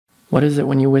What is it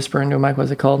when you whisper into a mic?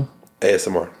 What's it called?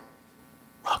 ASMR.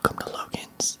 Welcome to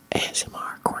Logan's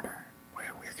ASMR Corner,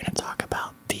 where we're going to talk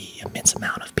about the immense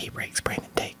amount of pee breaks Brandon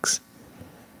takes.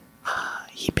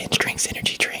 He binge drinks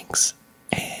energy drinks,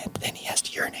 and then he has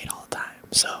to urinate all the time.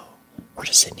 So we're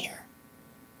just sitting here.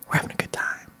 We're having a good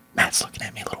time. Matt's looking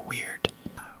at me a little weird.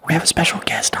 We have a special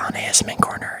guest on ASMR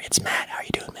Corner. It's Matt. How are you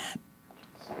doing, Matt?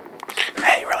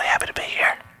 Hey, really happy to be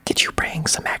here. Did you bring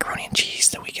some macaroni and cheese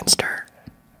that we can stir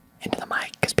into the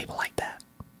mic? Because people like that.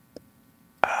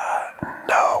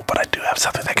 No, but I do have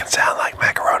something that can sound like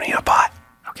macaroni in a pot.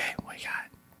 Okay, what you got?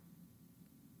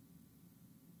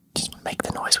 Just make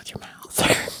the noise with your mouth.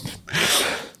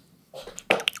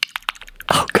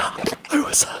 Oh God,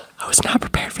 I was not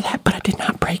prepared for that, but I did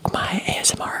not break my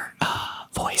ASMR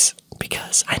voice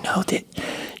because I know that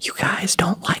you guys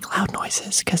don't like loud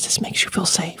noises because this makes you feel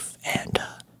safe and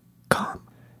calm.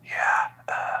 Yeah,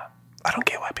 I don't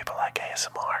get why people like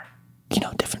ASMR. You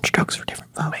know, different strokes for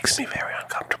different folks. Makes me very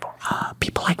uncomfortable.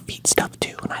 People like feet stuff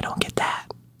too, and I don't get that.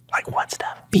 Like what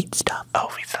stuff? Feet stuff. Oh,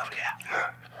 feet stuff,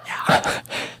 yeah. Yeah.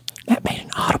 That made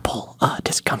an audible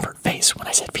discomfort face when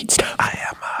I said feet stuff. I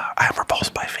am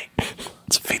repulsed by feet.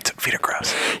 Feet are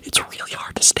gross. It's really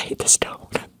hard to stay at this tone,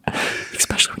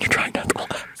 especially when you're trying not to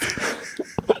laugh.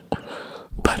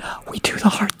 But we do the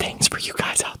hard things for you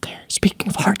guys out there. Speaking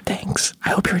of hard things, I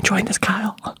hope you're enjoying this,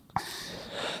 Kyle.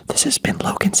 This has been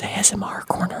Logan's ASMR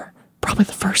Corner. Probably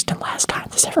the first and last time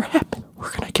this ever happened.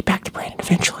 We're going to get back to Brandon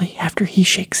eventually after he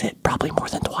shakes it, probably more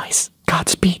than twice.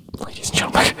 Godspeed, ladies and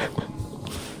gentlemen.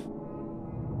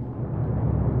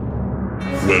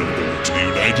 Welcome to the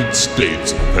United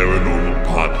States of Paranormal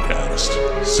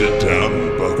Podcast. Sit down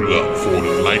and buckle up for an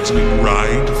enlightening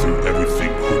ride through everything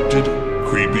cryptid,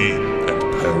 creepy, and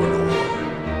paranormal.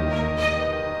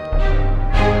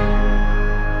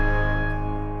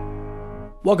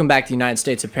 Welcome back to the United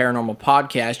States of Paranormal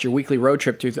Podcast, your weekly road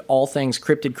trip through all things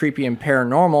cryptid, creepy, and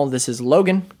paranormal. This is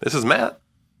Logan. This is Matt.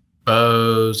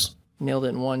 Boze. Nailed it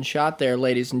in one shot there,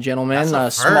 ladies and gentlemen.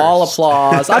 That's a Small first.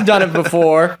 applause. I've done it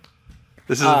before.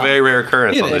 This is a very rare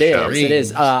occurrence on this show. It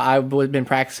is. I've been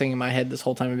practicing in my head this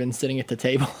whole time. I've been sitting at the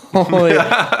table,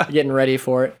 getting ready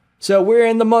for it. So we're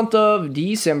in the month of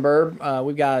December.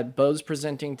 We've got Boze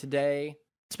presenting today.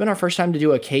 It's been our first time to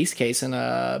do a case in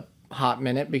a hot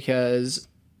minute because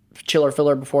Chiller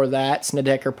Filler before that,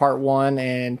 Snedeker Part 1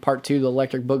 and Part 2, The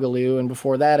Electric Boogaloo, and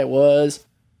before that it was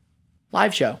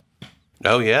live show.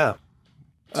 Oh, yeah.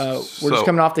 We're just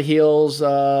coming off the heels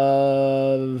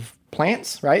of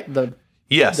plants, right?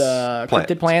 Yes. The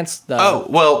cryptid plants.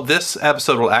 Well, this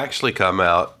episode will actually come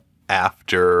out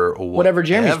after whatever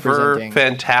Jeremy's presenting.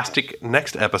 Fantastic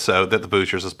next episode that the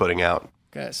Boozers is putting out.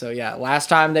 Okay, so yeah, last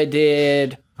time they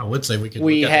did... I would say we could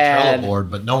look at the Trello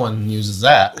board, but no one uses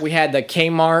that. We had the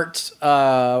Kmart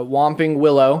Whomping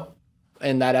Willow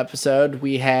in that episode.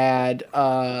 We had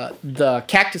the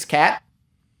Cactus Cat,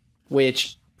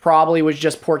 which probably was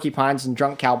just porcupines and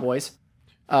drunk cowboys.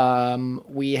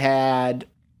 We had...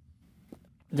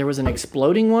 There was an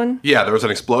exploding one. Yeah, there was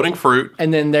an exploding fruit.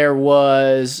 And then there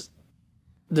was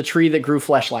the tree that grew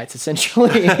fleshlights,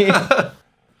 essentially.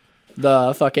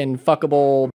 The fucking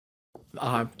fuckable...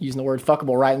 using the word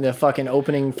fuckable right in the fucking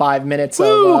opening 5 minutes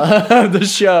of the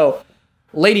show.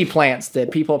 Lady plants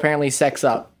that people apparently sex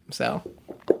up. So,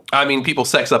 I mean, people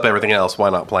sex up everything else. Why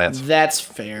not plants? That's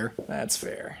fair.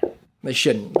 They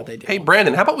shouldn't, but they do. Hey,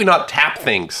 Brandon, how about we not tap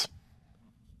things?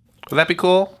 Would that be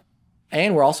cool?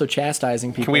 And we're also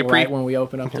chastising people right when we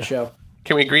open up the show.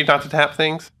 Can we agree not to tap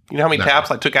things? You know how many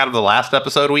taps I took out of the last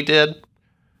episode we did?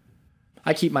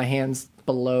 I keep my hands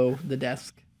below the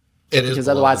desk. It is because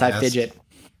otherwise I fidget.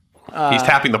 He's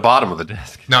tapping the bottom of the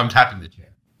desk. No, I'm tapping the chair.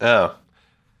 Oh.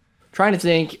 Trying to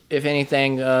think if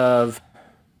anything of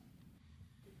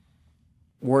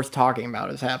worth talking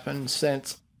about has happened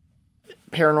since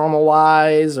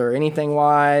paranormal-wise or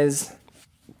anything-wise.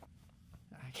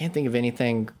 I can't think of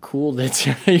anything cool that's...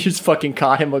 He just fucking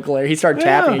caught him with glare. He started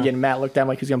tapping again, and Matt looked at him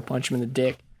like he was going to punch him in the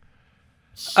dick.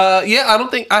 Yeah,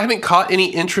 I haven't caught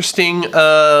any interesting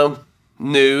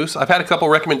news. I've had a couple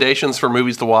recommendations for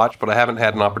movies to watch, but I haven't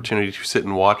had an opportunity to sit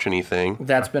and watch anything.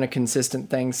 That's been a consistent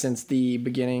thing since the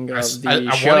beginning of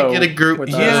the show. I want to get a group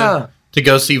to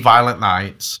go see Violent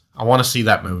Nights. I want to see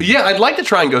that movie. Yeah, I'd like to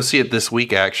try and go see it this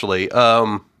week, actually.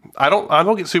 I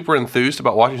don't get super enthused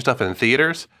about watching stuff in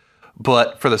theaters,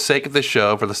 but for the sake of this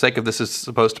show, for the sake of this is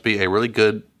supposed to be a really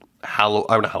good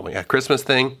a Christmas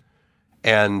thing,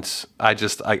 and I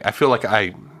feel like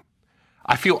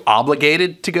I feel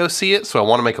obligated to go see it, so I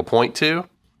want to make a point to.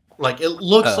 Like, it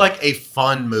looks like a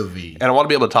fun movie. And I want to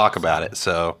be able to talk about it,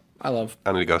 so I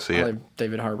need to go see it. I love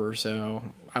David Harbour, so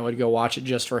I would go watch it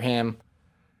just for him.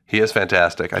 He is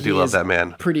fantastic. I do love that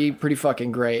man. Pretty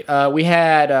fucking great. We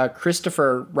had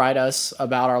Christopher write us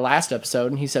about our last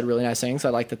episode, and he said really nice things. I'd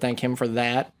like to thank him for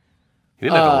that. He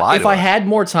didn't have to lie if to I us. had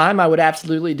more time, I would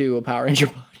absolutely do a Power Ranger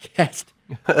podcast.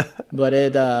 But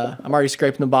I'm already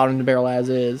scraping the bottom of the barrel as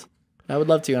is. I would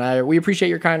love to, and we appreciate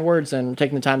your kind words and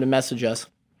taking the time to message us.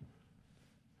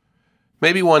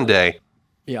 Maybe one day.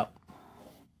 Yep.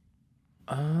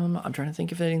 I'm trying to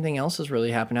think if anything else has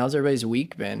really happened. How's everybody's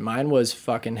week been? Mine was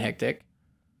fucking hectic.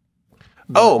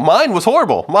 Oh, mine was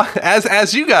horrible.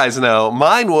 As you guys know,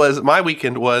 my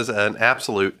weekend was an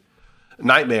absolute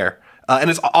nightmare, and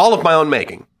it's all of my own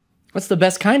making. What's the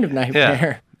best kind of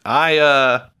nightmare?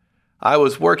 Yeah. I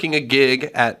was working a gig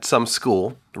at some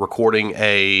school, recording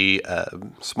a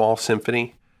small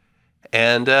symphony,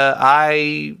 and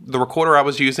the recorder I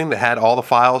was using that had all the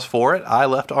files for it, I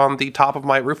left on the top of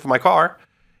my roof of my car,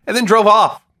 and then drove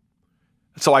off.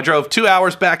 So I drove 2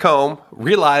 hours back home,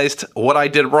 realized what I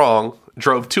did wrong,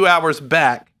 drove 2 hours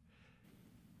back,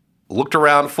 looked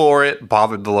around for it,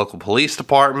 bothered the local police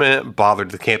department, bothered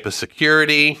the campus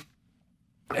security,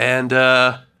 and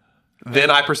then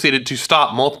I proceeded to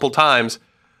stop multiple times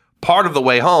part of the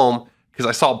way home because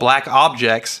I saw black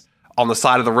objects on the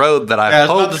side of the road that I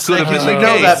hoped could have been the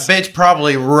case. That bitch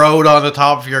probably rode on the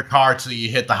top of your car till you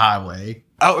hit the highway.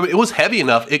 Oh, it was heavy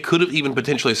enough. It could have even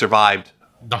potentially survived.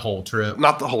 The whole trip.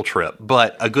 Not the whole trip,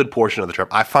 but a good portion of the trip.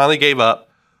 I finally gave up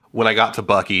when I got to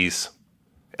Buc-ee's.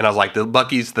 And I was like,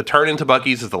 the turn into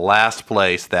Buc-ee's is the last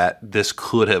place that this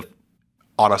could have,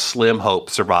 on a slim hope,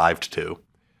 survived to.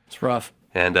 It's rough.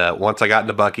 And once I got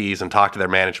into Buc-ee's and talked to their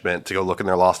management to go look in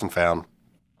their lost and found,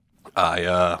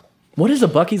 what does a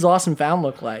Buc-ee's lost and found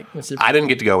look like? I didn't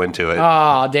get to go into it.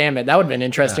 Oh, damn it. That would have been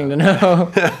interesting to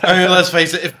know. I mean, let's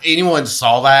face it, if anyone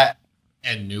saw that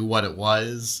and knew what it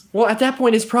was. Well, at that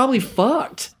point, it's probably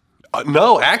fucked.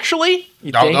 No, actually,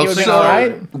 You think it would be all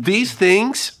right? these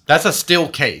things. That's a still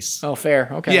case. Oh, fair.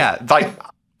 Okay. Yeah, like,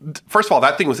 first of all,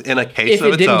 that thing was in a case If of it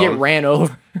its didn't own. get ran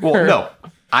over. Well, no.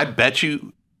 I bet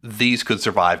you these could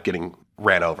survive getting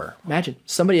ran over. Imagine.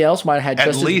 Somebody else might have had At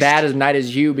just as least- bad a night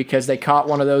as you because they caught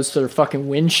one of those to their fucking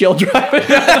windshield driving.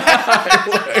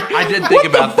 I did think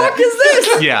about that. What is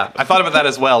this? Yeah, I thought about that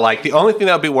as well. Like, the only thing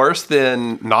that would be worse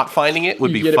than not finding it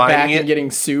would You be get it back finding and it. getting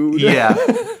sued. Yeah.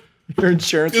 Your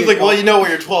insurance. It's gets like, well, you know where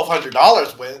your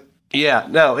 $1,200 went. Yeah,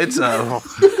 no, it's Your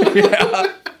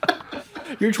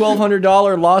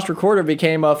 $1,200 lost recorder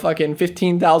became a fucking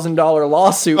 $15,000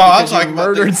 lawsuit Oh, I'm because you talking about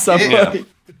murdered the- somebody. Yeah.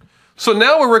 So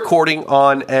now we're recording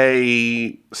on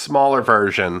a smaller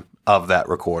version of that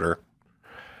recorder,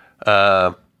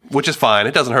 which is fine.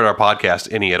 It doesn't hurt our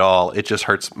podcast any at all. It just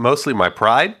hurts mostly my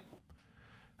pride.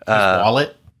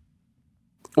 Wallet?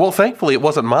 Well, thankfully, it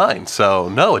wasn't mine. So,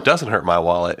 no, it doesn't hurt my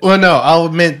wallet. Well, no, I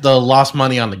meant the lost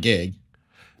money on the gig.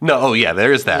 No, oh, yeah,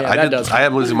 there is that. Yeah, that does I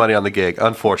am losing money on the gig,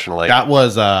 unfortunately. That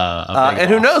was a big And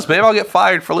who loss. knows? Maybe I'll get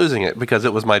fired for losing it because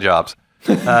it was my job's.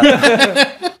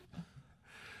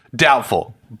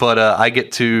 Doubtful. But I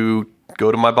get to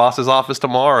go to my boss's office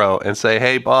tomorrow and say,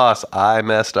 hey, boss, I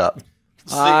messed up.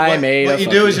 What you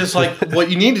do is just like, what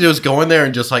you need to do is go in there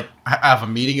and just like have a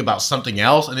meeting about something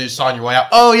else, and it's on your way out.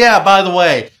 Oh yeah, by the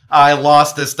way, I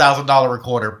lost this $1,000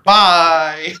 recorder.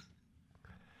 Bye.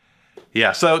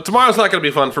 Yeah, so tomorrow's not going to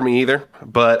be fun for me either.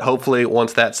 But hopefully,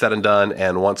 once that's said and done,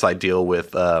 and once I deal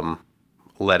with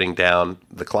letting down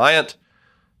the client,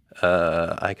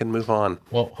 I can move on.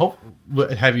 Well,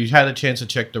 have you had a chance to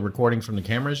check the recording from the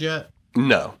cameras yet?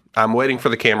 No, I'm waiting for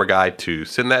the camera guy to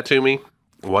send that to me.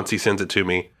 Once he sends it to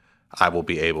me, I will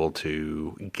be able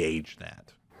to gauge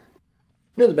that.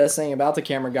 You know the best thing about the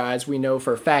camera guy is we know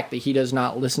for a fact that he does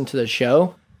not listen to the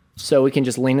show, so we can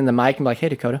just lean in the mic and be like, hey,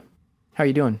 Dakota, how are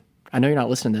you doing? I know you're not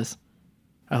listening to this.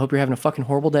 I hope you're having a fucking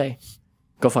horrible day.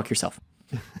 Go fuck yourself.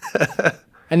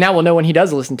 And now we'll know when he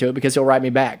does listen to it because he'll write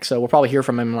me back, so we'll probably hear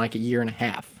from him in like a year and a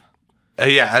half.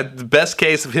 Yeah, the best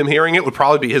case of him hearing it would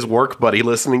probably be his work buddy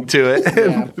listening to it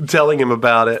and telling him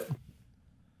about it.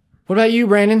 What about you,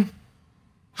 Brandon?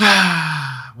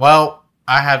 Well,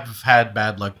 I have had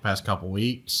bad luck the past couple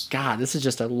weeks. God, this is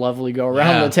just a lovely go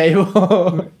around the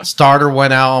table. Starter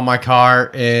went out on my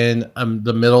car in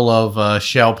the middle of a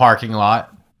Shell parking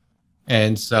lot.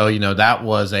 And so, that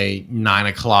was a 9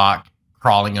 o'clock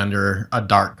crawling under a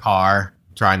dark car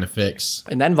trying to fix.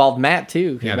 And that involved Matt,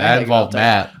 too. Yeah, that involved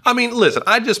Matt. I mean, listen,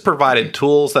 I just provided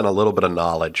tools and a little bit of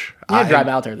knowledge. You had to drive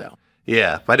out there, though.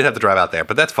 Yeah, I did have to drive out there,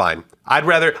 but that's fine. I'd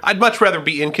much rather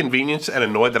be inconvenienced and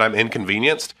annoyed that I'm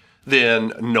inconvenienced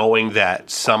than knowing that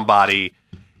somebody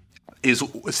is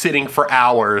sitting for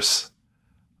hours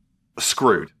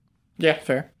screwed. Yeah,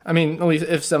 fair. I mean, at least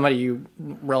if somebody you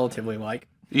relatively like.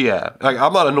 Yeah, like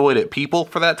I'm not annoyed at people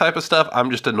for that type of stuff.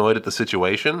 I'm just annoyed at the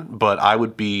situation. But I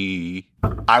would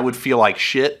feel like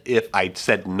shit if I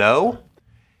said no,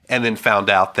 and then found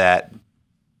out that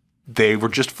they were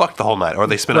just fucked the whole night, or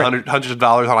they spent hundreds of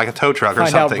dollars on like a tow truck or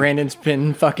something. Find out Brandon's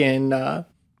been fucking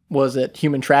was it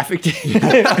human trafficked?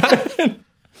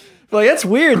 Like, that's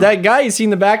weird. That guy you see in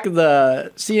the back of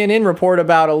the CNN report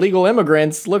about illegal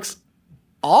immigrants looks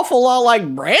awful lot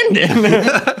like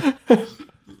Brandon.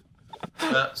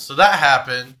 So that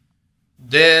happened.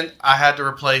 Then I had to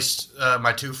replace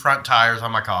my 2 front tires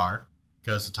on my car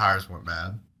because the tires went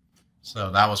bad. So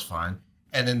that was fun.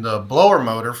 And then the blower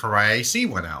motor for my AC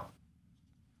went out.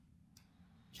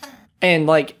 And,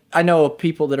 like, I know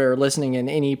people that are listening in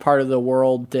any part of the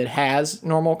world that has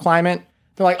normal climate.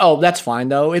 They're like, oh, that's fine,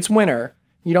 though. It's winter.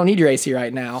 You don't need your AC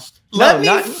right now. Let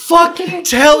me fucking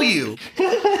tell you.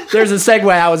 There's a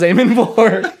segue I was aiming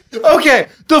for. Okay,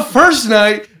 the first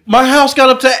night, my house got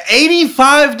up to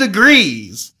 85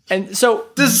 degrees. And so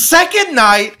the second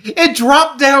night, it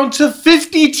dropped down to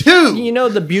 52. You know,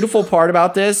 the beautiful part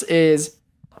about this is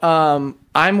I'm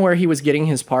where he was getting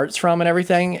his parts from and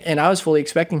everything, and I was fully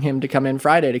expecting him to come in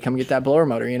Friday to come get that blower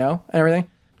motor, and everything.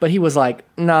 But he was like,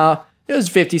 nah, it was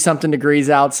 50-something degrees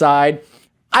outside.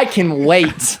 I can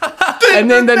wait. And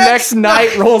then the next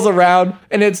night rolls around,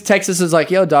 and Texas is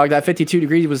like, yo, dog, that 52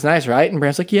 degrees was nice, right? And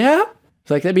Brand's like, yeah.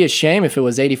 It's like, that'd be a shame if it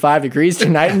was 85 degrees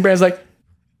tonight. And Brand's like,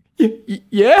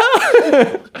 yeah.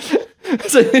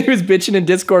 So he was bitching in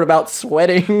Discord about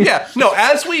sweating. Yeah, no,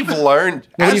 as we've learned,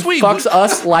 Nobody fucks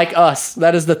us like us.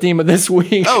 That is the theme of this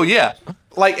week. Oh, yeah.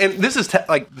 Like, and this is,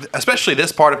 like, especially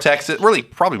this part of Texas, really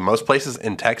probably most places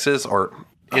in Texas or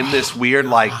in this weird,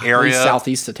 like, area.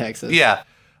 Southeast of Texas. Yeah.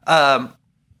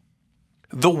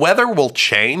 The weather will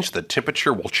change. The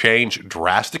temperature will change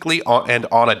drastically and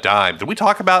on a dime. Did we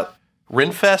talk about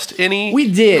Renfest any?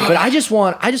 We did, but I just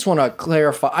want to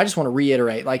clarify. I just want to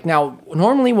reiterate. Like, now,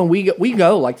 normally when we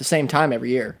go like the same time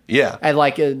every year. Yeah. At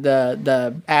like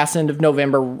the ass end of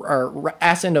November or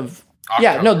ass end of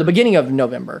October. the beginning of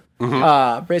November.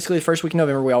 Mm-hmm. Basically the first week of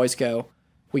November we always go.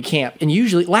 We camp, and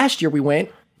usually last year we went.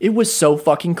 It was so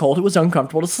fucking cold. It was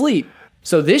uncomfortable to sleep.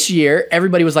 So this year,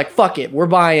 everybody was like, fuck it. We're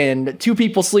buying 2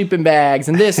 people sleeping bags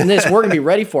and this. We're going to be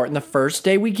ready for it. And the first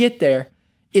day we get there,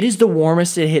 it is the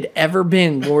warmest it had ever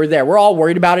been when we're there. We're all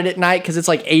worried about it at night because it's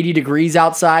like 80 degrees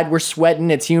outside. We're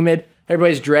sweating. It's humid.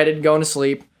 Everybody's dreaded going to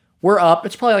sleep. We're up.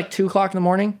 It's probably like 2 o'clock in the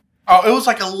morning. Oh, it was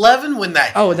like 11 when that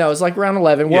hit. Oh, no, it was like around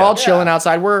 11. We're all chilling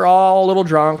outside. We're all a little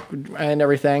drunk and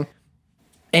everything.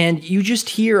 And you just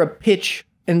hear a pitch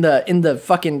in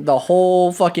the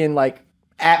whole fucking like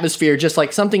atmosphere, just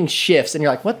like something shifts and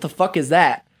you're like, what the fuck is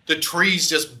that? The trees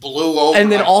just blew over,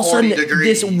 and then like all of a sudden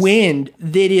degrees. this wind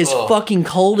that is fucking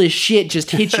cold as shit just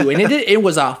hit you, and it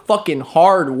was a fucking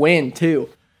hard wind too.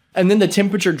 And then the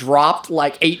temperature dropped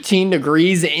like 18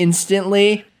 degrees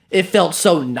instantly. It felt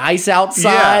so nice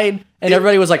outside, and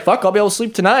everybody was like, fuck, I'll be able to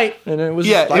sleep tonight. And it was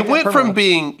like it went from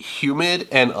being humid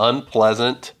and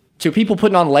unpleasant to people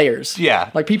putting on layers.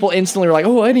 Yeah. Like, people instantly were like,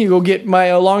 oh, I need to go get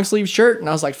my long sleeve shirt. And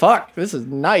I was like, fuck, this is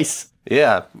nice.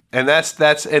 Yeah. And that's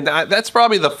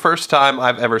probably the first time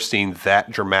I've ever seen that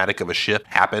dramatic of a shift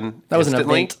happen. That was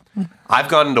instantly. an event. I've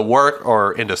gone into work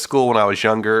or into school when I was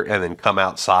younger and then come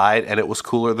outside, and it was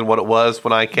cooler than what it was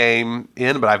when I came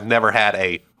in, but I've never had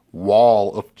a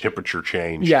wall of temperature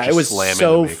change. Yeah, it was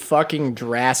so into me. fucking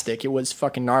drastic. It was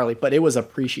fucking gnarly, but it was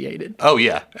appreciated. Oh,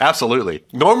 yeah, absolutely.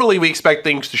 Normally, we expect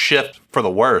things to shift for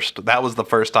the worst. That was the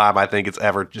first time I think it's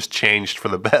ever just changed for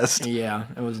the best. Yeah,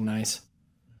 it was nice.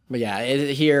 But yeah,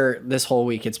 here this whole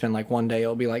week, it's been like one day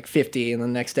it'll be like 50, and the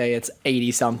next day it's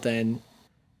 80-something.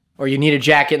 Or you need a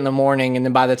jacket in the morning, and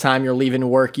then by the time you're leaving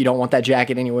work, you don't want that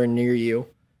jacket anywhere near you.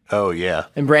 Oh, yeah.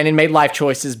 And Brandon made life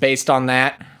choices based on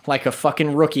that, like a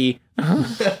fucking rookie.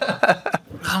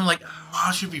 I'm like, oh,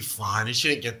 it should be fine. It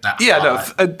shouldn't get that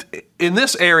hot. No. In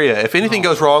this area, if anything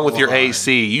goes wrong with your Lord.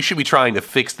 AC, you should be trying to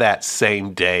fix that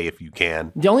same day if you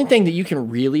can. The only thing that you can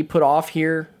really put off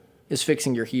here is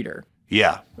fixing your heater.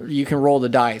 Yeah. You can roll the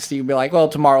dice. You'd be like, well,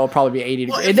 tomorrow will probably be 80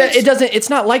 Well, degrees. It's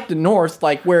not like the north,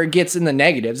 like where it gets in the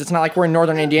negatives. It's not like we're in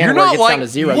northern Indiana You're where it not gets like- down to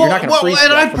zero. Well, You're not going to freeze to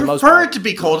and I death for the most prefer part. it to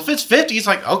be cold. If it's 50, it's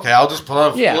like, okay, I'll just put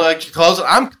on Yeah. clothes.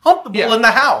 I'm comfortable in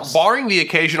the house. Barring the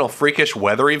occasional freakish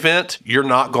weather event, you're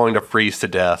not going to freeze to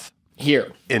death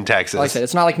Here. in Texas. Like I said,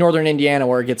 it's not like northern Indiana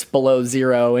where it gets below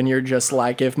zero and you're just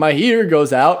like, if my heater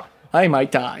goes out, I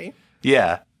might die.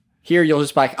 Yeah. Here, you'll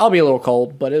just be like, I'll be a little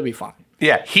cold, but it'll be fine.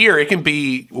 Yeah. Here, it can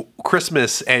be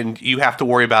Christmas and you have to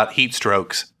worry about heat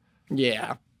strokes.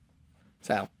 Yeah.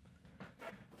 So.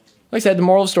 Like I said, the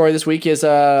moral of the story this week is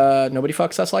nobody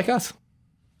fucks us like us.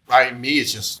 Me,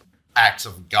 it's just acts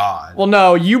of God. Well,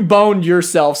 no, you boned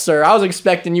yourself, sir. I was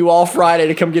expecting you all Friday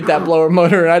to come get that blower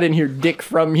motor, and I didn't hear dick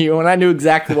from you, and I knew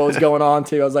exactly what was going on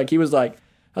too. He was like, you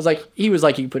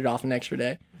can put it off an extra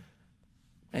day.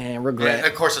 And regret. And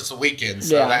of course, it's the weekend,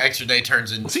 so that extra day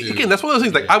turns into... See, again, that's one of those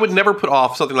things, like, I would never put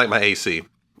off something like my AC.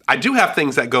 I do have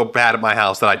things that go bad at my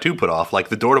house that I do put off, like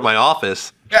the door to my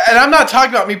office. Yeah, and I'm not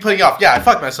talking about me putting off. Yeah, I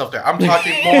fucked myself there. I'm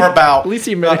talking more about... At least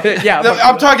he made it. Yeah.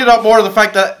 I'm talking about more of the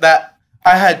fact that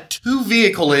I had 2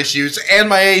 vehicle issues and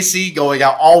my AC going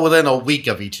out all within a week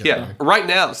of each other. Yeah, right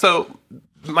now. So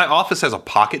my office has a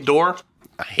pocket door.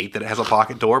 I hate that it has a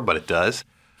pocket door, but it does.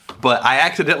 But I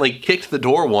accidentally kicked the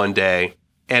door one day,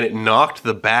 and it knocked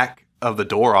the back of the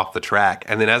door off the track.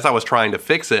 And then as I was trying to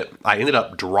fix it, I ended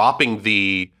up dropping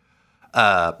the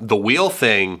wheel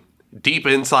thing deep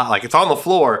inside, like it's on the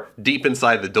floor, deep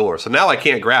inside the door. So now I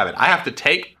can't grab it. I have to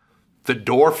take the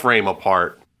door frame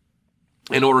apart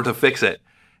in order to fix it.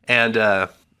 And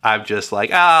I'm just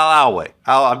like, I'll wait.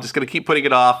 I'm just going to keep putting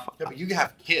it off. Yeah, but you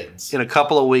have kids. In a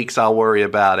couple of weeks, I'll worry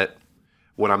about it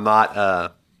when I'm not...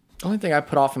 The only thing I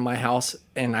put off in my house,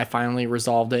 and I finally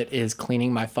resolved it, is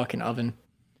cleaning my fucking oven.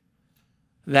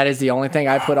 That is the only thing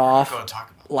I put off. We're going to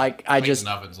talk about like,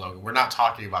 ovens, Logan. We're not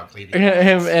talking about cleaning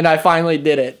and I finally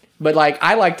did it. But, like,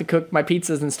 I like to cook my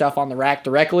pizzas and stuff on the rack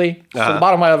directly. So the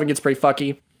bottom of my oven gets pretty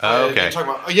fucky. Okay. You're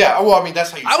talking about, well, I mean, that's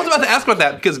how you... I was about to ask about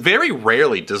that, because very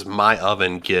rarely does my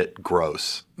oven get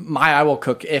gross. I will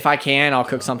cook, if I can, I'll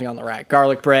cook something on the rack.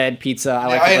 Garlic bread, pizza, I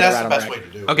like to put it right on the rack. That's the best way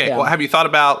to do it. Okay, well, have you thought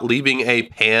about leaving a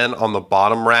pan on the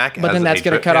bottom rack? But then that's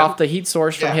going to cut off the heat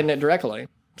source from hitting it directly.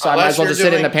 So I might as well just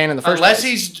sit in the pan in the first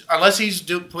place. Unless he's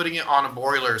putting it on a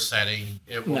boiler setting,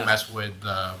 it will mess with...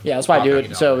 yeah, that's why I do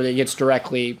it, so it gets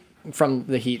directly from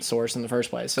the heat source in the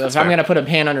first place. So if I'm going to put a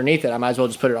pan underneath it, I might as well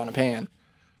just put it on a pan.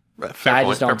 I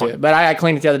just don't do it. But I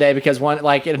cleaned it the other day because it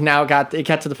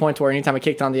got to the point where anytime I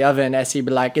kicked on the oven, Essie would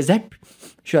be like, she's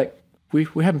like, we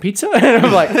having pizza? And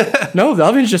I'm like, no, the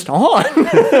oven's just on.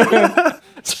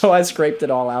 So I scraped it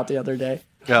all out the other day.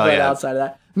 Outside of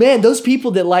that. Man, those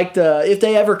people that like to, if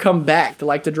they ever come back, they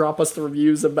like to drop us the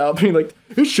reviews about being like,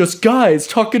 it's just guys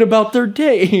talking about their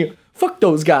day. Fuck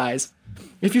those guys.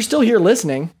 If you're still here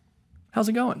listening, how's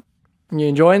it going? You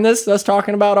enjoying this? Us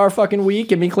talking about our fucking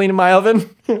week and me cleaning my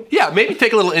oven? Yeah, maybe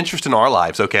take a little interest in our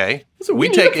lives, okay? So we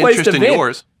take interest in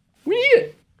yours. We need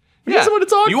it. We need someone to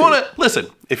talk to. You want to listen?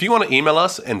 If you want to email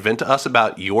us and vent to us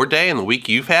about your day and the week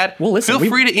you've had, feel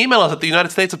free to email us at the United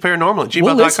States of Paranormal at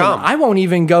gmail.com. I won't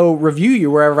even go review you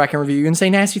wherever I can review you and say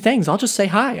nasty things. I'll just say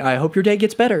hi. I hope your day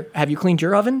gets better. Have you cleaned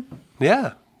your oven?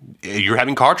 Yeah. You're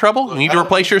having car trouble? You need to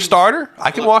replace your starter?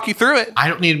 I can walk you through it. I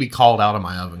don't need to be called out on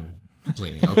my oven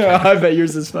cleaning. Okay. I bet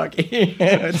yours is fucking.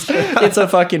 It's a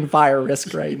fucking fire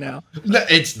risk right now. No,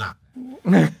 it's not.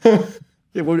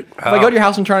 If I go to your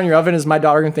house and turn on your oven, is my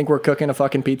daughter going to think we're cooking a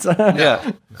fucking pizza?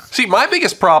 Yeah. No. See, my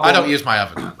biggest problem... I don't use my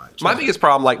oven that much. My biggest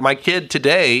problem, like my kid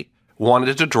today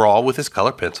wanted to draw with his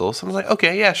color pencils. I was like,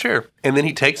 okay, yeah, sure. And then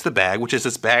he takes the bag, which is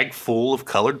this bag full of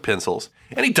colored pencils,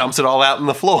 and he dumps it all out on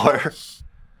the floor.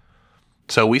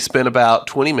 So we spent about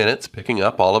 20 minutes picking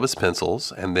up all of his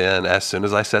pencils, and then as soon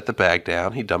as I set the bag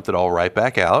down, he dumped it all right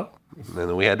back out. And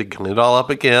then we had to clean it all up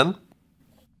again.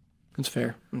 It's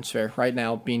fair. It's fair. Right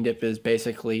now, Bean Dip is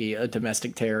basically a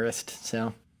domestic terrorist.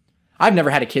 So I've never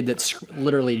had a kid that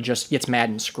literally just gets mad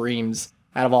and screams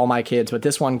out of all my kids, but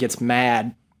this one gets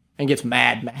mad and gets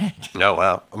mad. Oh,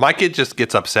 wow. My kid just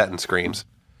gets upset and screams.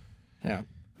 Yeah.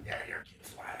 Yeah, your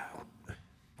kid's loud.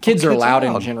 Kids are loud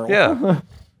in general. Yeah.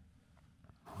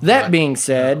 That being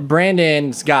said,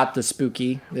 Brandon's got the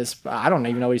spooky. I don't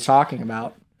even know what he's talking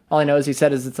about. All I know is he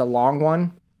said it's a long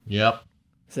one. Yep.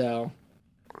 So.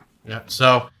 Yep.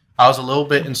 So I was a little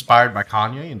bit inspired by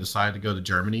Kanye and decided to go to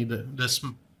Germany this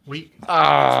week.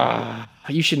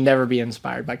 You should never be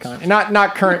inspired by Kanye.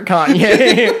 Not current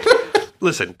Kanye.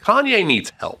 Listen, Kanye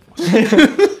needs help.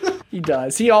 He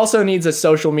does. He also needs a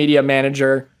social media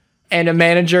manager and a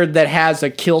manager that has a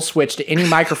kill switch to any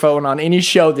microphone on any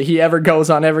show that he ever goes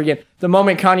on ever again. The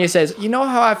moment Kanye says, you know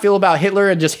how I feel about Hitler,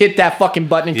 and just hit that fucking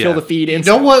button and kill the feed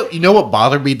instantly. You know what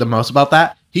bothered me the most about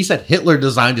that? He said Hitler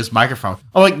designed his microphone.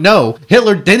 I'm like, no,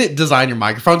 Hitler didn't design your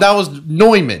microphone. That was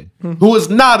Neumann, who was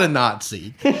not a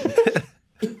Nazi.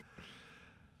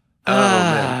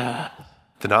 Man.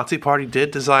 The Nazi Party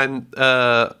did design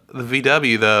the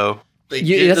VW, though.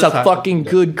 That's a fucking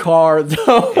good car,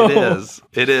 though. It is.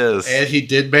 It is. And he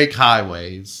did make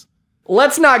highways.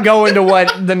 Let's not go into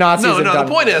what the Nazis have done.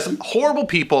 The point is, horrible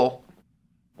people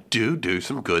do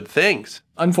some good things.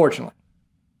 Unfortunately.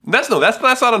 That's not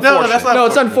unfortunate. No, that's not. No,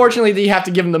 it's unfortunately that you have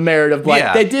to give them the merit of like,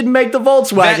 Yeah. they did make the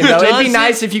Volkswagen, That though. It'd be doesn't-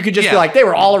 nice if you could just be yeah. like, they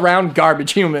were all around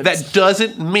garbage humans. That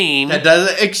doesn't mean That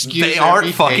doesn't excuse. they aren't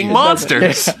every fucking hate.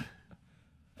 monsters.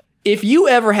 If you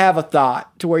ever have a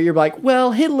thought to where you're like,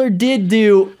 well, Hitler did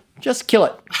do, just kill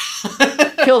it.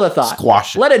 Kill the thought.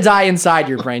 Squash it. Let it die inside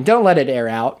your brain. Don't let it air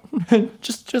out.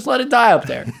 just let it die up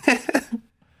there.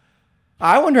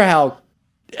 I wonder how,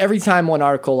 every time one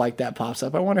article like that pops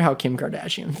up, I wonder how Kim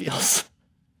Kardashian feels.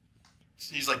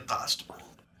 He's like dust.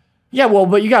 Yeah, well,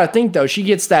 but you got to think, though. She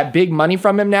gets that big money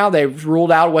from him now. They've ruled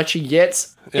out what she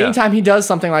gets. Yeah. Anytime he does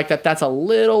something like that, that's a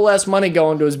little less money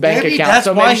going to his bank Maybe account. that's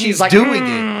So why maybe she's he's like, doing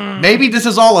it. Maybe this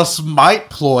is all a smite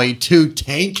ploy to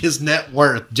tank his net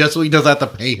worth, just so he doesn't have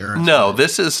to pay her. No,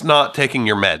 this is not taking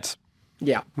your meds.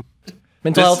 Yeah.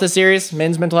 Mental health is serious.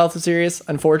 Men's mental health is serious.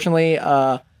 Unfortunately,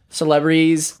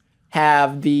 celebrities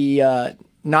have the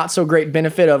not so great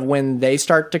benefit of when they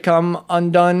start to come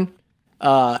undone,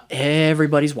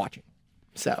 everybody's watching.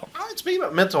 So, All right, speaking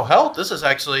about mental health, this is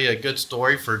actually a good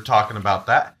story for talking about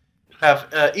that. Have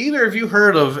either of you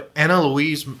heard of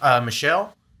Anneliese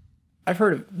Michel? I've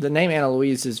heard of the name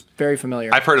Anneliese is very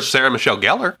familiar. I've heard of Sarah Michelle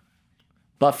Gellar.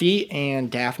 Buffy and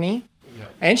Daphne.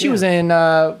 And she was in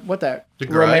The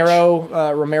Grudge.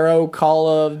 Romero Call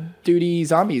of Duty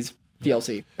Zombies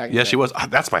DLC. back in Yeah, the she day. was.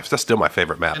 That's still my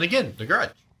favorite map. And again, The Grudge.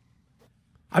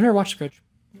 I've never watched The Grudge.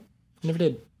 Never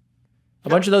did. A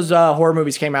bunch of those horror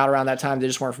movies came out around that time. They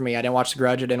just weren't for me. I didn't watch The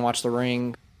Grudge. I didn't watch The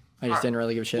Ring. I just didn't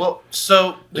really give a shit. Well,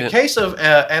 so the case of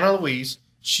Anneliese,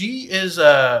 she is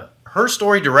her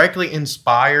story directly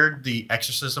inspired the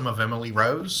Exorcism of Emily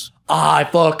Rose. I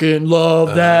fucking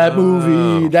love that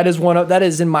movie. That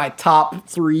is in my top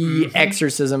 3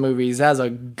 exorcism movies. That's a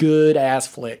good ass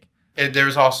flick. And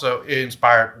there's also it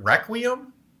inspired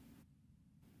Requiem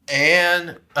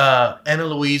and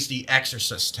Anneliese the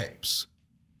Exorcist tapes.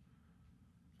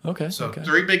 Okay. So okay.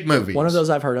 3 big movies. One of those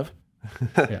I've heard of.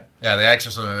 Yeah, The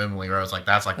Exorcism of Emily Rose. Like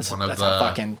that's one of That's the a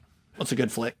fucking. What's a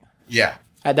good flick? yeah.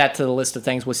 Add that to the list of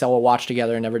things we say we'll watch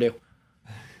together and never do.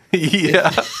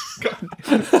 Yeah.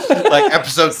 Like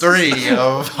episode 3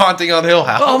 of Haunting on Hill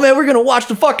House. Oh man, we're gonna watch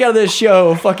the fuck out of this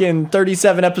show. Fucking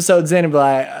 37 episodes in and be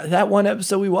like, that one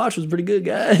episode we watched was pretty good,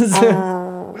 guys.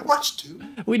 We watched 2.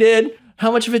 We did. How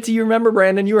much of it do you remember,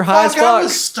 Brandon? You were high as Fuck, I fuck.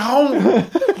 was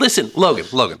stoned. Listen,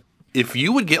 Logan. If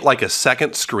you would get like a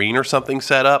second screen or something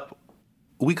set up,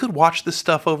 we could watch this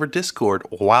stuff over Discord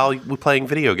while we're playing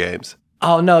video games.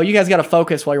 Oh no, you guys got to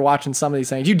focus while you're watching some of these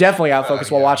things. You definitely got to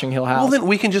focus while watching Hill House. Well, then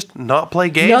we can just not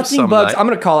play games. Nothing some bugs. night. I'm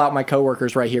gonna call out my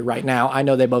coworkers right here, right now. I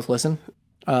know they both listen.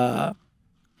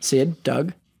 Sid,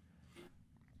 Doug.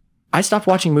 I stopped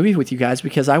watching movies with you guys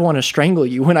because I want to strangle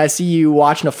you when I see you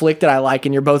watching a flick that I like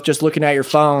and you're both just looking at your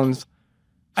phones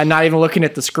and not even looking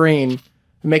at the screen.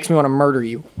 It makes me want to murder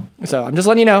you. So I'm just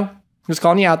letting you know. I'm just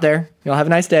calling you out there. You'll have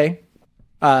a nice day.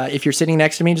 If you're sitting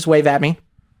next to me, just wave at me.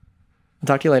 I'll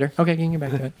talk to you later. Okay, you can get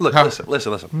back to it. Look,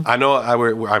 listen. I know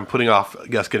I'm putting off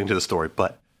us getting to the story,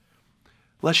 but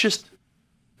let's just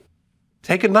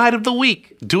take a night of the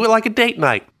week. Do it like a date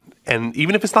night. And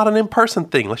even if it's not an in-person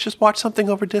thing, let's just watch something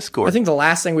over Discord. I think the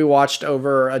last thing we watched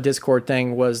over a Discord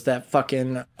thing was that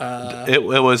fucking... it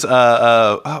was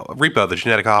Repo, the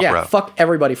genetic opera. Yeah, fuck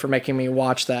everybody for making me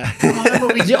watch that.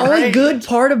 The only good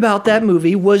part about that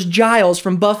movie was Giles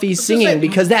from Buffy singing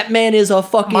because that man is a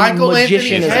fucking Michael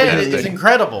magician. Anthony's as a head movie. is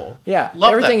incredible. Yeah,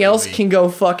 Love everything that else movie. can go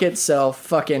fuck itself.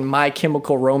 Fucking My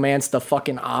Chemical Romance, the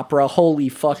fucking opera. Holy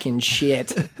fucking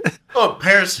shit. Oh,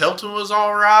 Paris Hilton was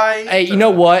all right. Hey, you know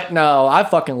what? No, I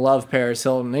fucking love Paris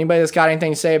Hilton. Anybody that's got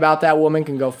anything to say about that woman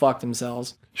can go fuck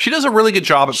themselves. She does a really good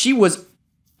job. She was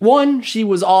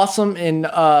awesome in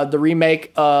the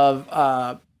remake of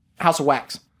House of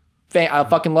Wax. I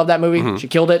fucking love that movie. Mm-hmm. She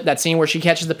killed it. That scene where she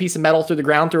catches the piece of metal through the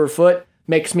ground through her foot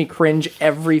makes me cringe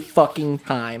every fucking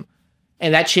time.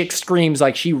 And that chick screams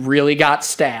like she really got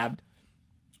stabbed.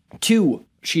 2,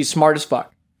 she's smart as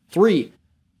fuck. 3,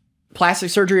 plastic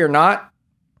surgery or not,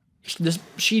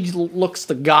 she looks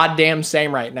the goddamn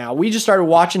same right now. We just started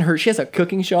watching her. She has a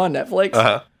cooking show on Netflix.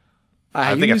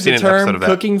 I think I've use seen the an episode term of that.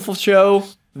 cooking show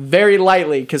very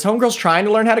lightly because Homegirl's trying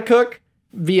to learn how to cook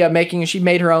via making. She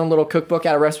made her own little cookbook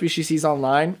out of recipes she sees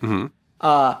online.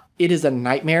 Mm-hmm. It is a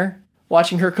nightmare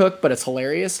watching her cook, but it's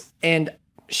hilarious. And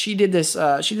she did this.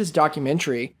 She did this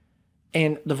documentary,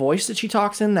 and the voice that she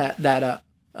talks in that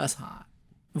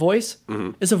voice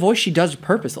is a voice she does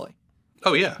purposely.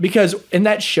 Oh, yeah. Because in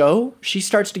that show, she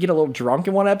starts to get a little drunk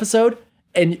in one episode,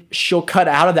 and she'll cut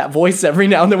out of that voice every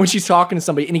now and then when she's talking to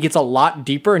somebody, and it gets a lot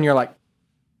deeper, and you're like,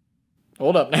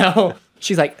 hold up now.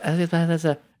 She's like,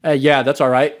 yeah, that's all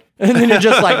right. And then you're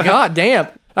just like, God damn.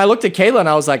 I looked at Kayla and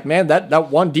I was like, man, that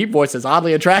one deep voice is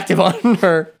oddly attractive on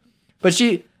her. But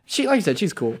she like you said,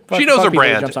 she's cool. She knows her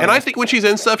brand. And I think when she's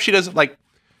in stuff, she doesn't like,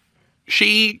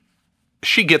 she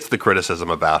gets the criticism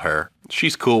about her.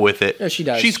 She's cool with it. Yeah, she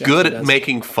does. She's good at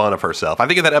making fun of herself. I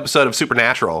think of that episode of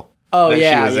Supernatural. Oh, that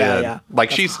yeah, she was in. yeah.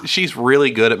 Like she's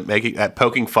really good at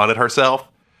poking fun at herself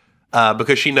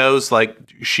because she knows like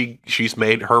she's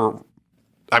made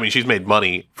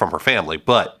money from her family,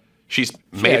 but she's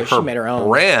made her own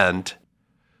brand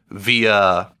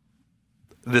via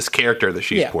this character that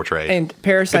she's portrayed. And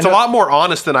Paris, it's a lot more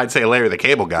honest than I'd say Larry the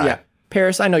Cable Guy. Yeah,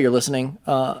 Paris, I know you're listening.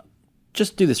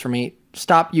 Just do this for me.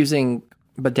 Stop using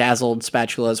bedazzled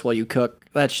spatulas while you cook.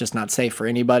 That's just not safe for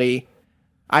anybody.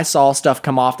 I saw stuff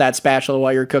come off that spatula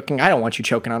while you're cooking. I don't want you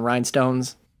choking on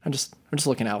rhinestones. I'm just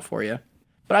looking out for you.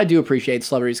 But I do appreciate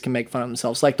celebrities can make fun of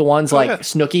themselves. Like the ones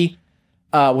Snooki.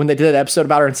 When they did that episode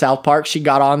about her in South Park, she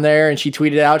got on there and she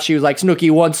tweeted out, she was like, Snooki,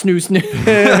 one snoo.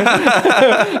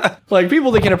 Like,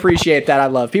 people that can appreciate that, I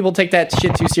love. People take that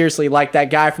shit too seriously, like that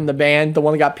guy from the band, the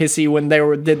one that got pissy when they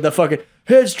did the fucking,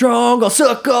 headstrong, I'll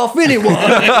suck off anyone.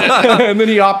 And then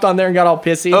he hopped on there and got all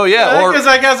pissy. Oh, yeah. Because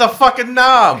that guy's a fucking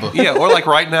knob. Yeah, or like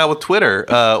right now with Twitter,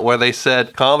 where they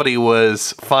said comedy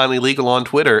was finally legal on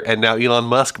Twitter, and now Elon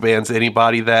Musk bans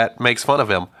anybody that makes fun of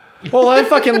him. Well, I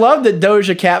fucking love that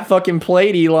Doja Cat fucking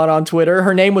played Elon on Twitter.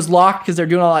 Her name was locked because they're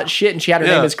doing all that shit, and she had her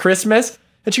name as Christmas.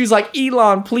 And she was like,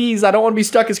 Elon, please, I don't want to be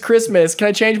stuck as Christmas. Can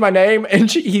I change my name?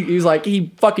 And he was like,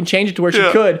 he fucking changed it to where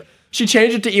she could. She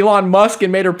changed it to Elon Musk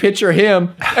and made her picture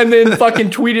him, and then fucking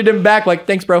tweeted him back like,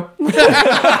 thanks, bro.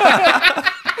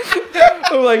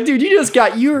 I'm like, dude,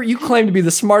 you claim to be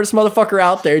the smartest motherfucker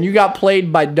out there, and you got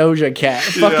played by Doja Cat.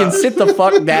 Fucking sit the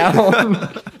fuck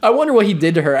down. I wonder what he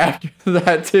did to her after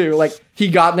that, too. Like, he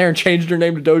got in there and changed her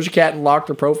name to Doja Cat and locked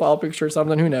her profile picture or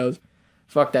something. Who knows?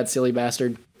 Fuck that silly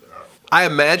bastard. I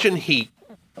imagine he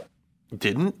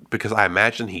didn't, because I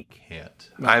imagine he can't.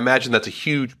 I imagine that's a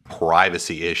huge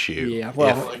privacy issue. Yeah,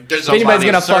 well, if anybody's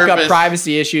going to fuck up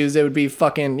privacy issues, it would be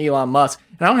fucking Elon Musk.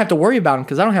 And I don't have to worry about him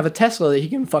because I don't have a Tesla that he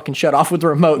can fucking shut off with the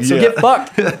remote. So get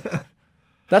fucked.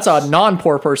 That's a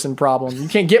non-poor person problem. You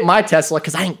can't get my Tesla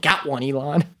because I ain't got one,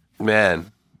 Elon.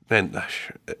 Man, I'm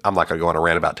not going to go on a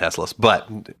rant about Teslas, but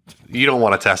you don't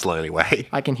want a Tesla anyway.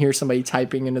 I can hear somebody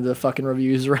typing into the fucking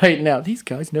reviews right now. These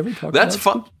guys never talk about That's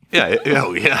fun. Yeah.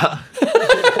 Oh, yeah.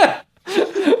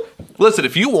 Listen,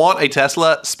 if you want a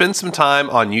Tesla, spend some time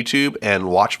on YouTube and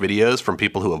watch videos from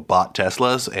people who have bought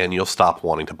Teslas, and you'll stop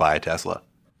wanting to buy a Tesla.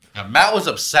 Now, Matt was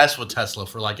obsessed with Tesla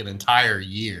for like an entire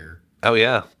year. Oh,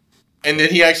 yeah. And then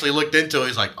he actually looked into it.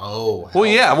 He's like, oh. Well,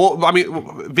 yeah. Well, I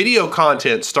mean, video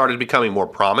content started becoming more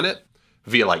prominent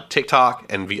via like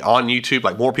TikTok and on YouTube.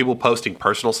 Like more people posting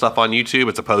personal stuff on YouTube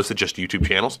as opposed to just YouTube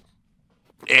channels.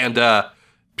 And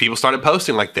people started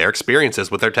posting like their experiences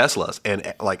with their Teslas.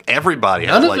 And like everybody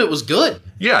None of it was good.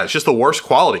 Yeah, it's just the worst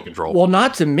quality control. Well,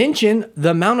 not to mention the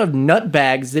amount of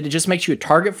nutbags that it just makes you a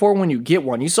target for when you get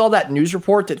one. You saw that news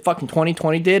report that fucking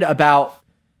 2020 did about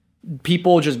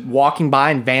people just walking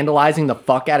by and vandalizing the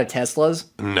fuck out of Teslas.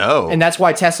 No. And that's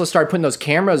why Tesla started putting those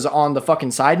cameras on the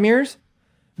fucking side mirrors.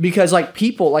 Because like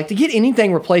people, like to get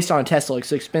anything replaced on a Tesla,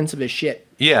 it's expensive as shit.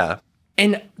 Yeah.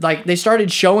 And like they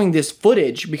started showing this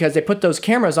footage because they put those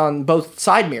cameras on both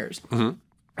side mirrors. Mm-hmm.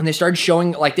 And they started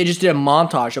showing, like they just did a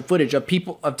montage of footage of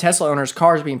Tesla owners'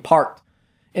 cars being parked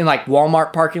in like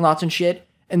Walmart parking lots and shit.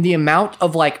 And the amount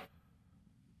of like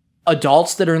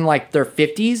adults that are in like their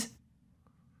 50s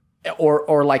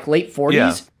or like late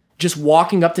 40s just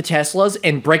walking up to Teslas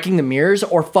and breaking the mirrors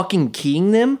or fucking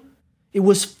keying them. It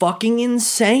was fucking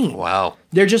insane. Wow.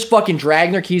 They're just fucking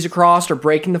dragging their keys across or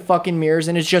breaking the fucking mirrors.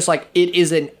 And it's just like, it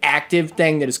is an active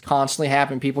thing that is constantly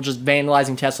happening. People just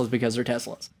vandalizing Teslas because they're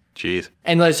Teslas. Jeez.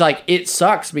 And it's like, it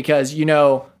sucks because, you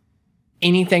know,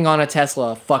 anything on a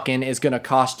Tesla fucking is going to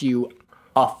cost you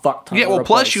a fuck ton. Yeah, well,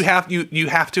 plus you have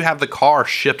to have the car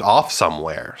shipped off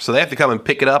somewhere. So they have to come and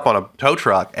pick it up on a tow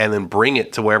truck and then bring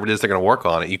it to wherever it is they're going to work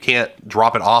on it. You can't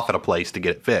drop it off at a place to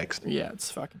get it fixed. Yeah, it's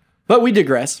fucking... But we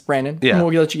digress, Brandon. Yeah.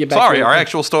 We'll let you get back to our thing.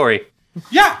 actual story.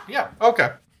 Yeah,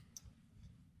 okay.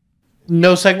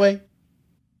 No segue?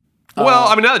 Well,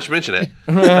 I mean, now that you mention it.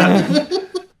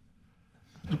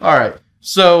 All right.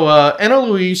 So,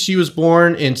 Anneliese, she was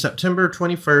born in September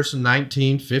 21st,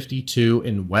 1952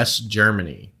 in West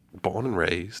Germany. Born and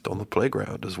raised on the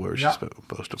playground is where she's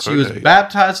supposed to She was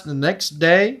baptized the next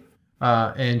day,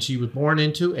 and she was born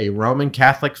into a Roman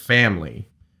Catholic family.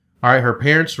 All right, her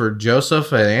parents were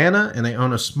Joseph and Anna, and they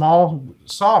own a small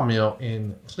sawmill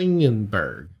in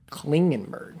Klingenberg.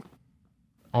 Klingenberg.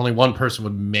 Only one person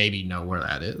would maybe know where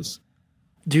that is.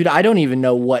 Dude, I don't even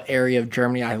know what area of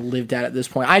Germany I lived at this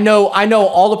point. I know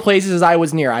all the places I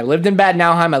was near. I lived in Bad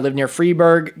Nauheim. I lived near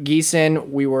Freiburg, Gießen.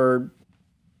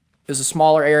 It was a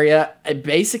smaller area.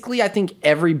 Basically, I think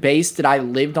every base that I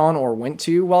lived on or went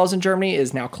to while I was in Germany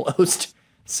is now closed.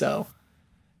 So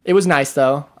it was nice,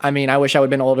 though. I mean, I wish I would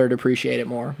have been older to appreciate it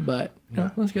more, but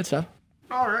it was good stuff.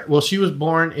 All right. Well, she was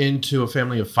born into a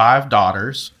family of 5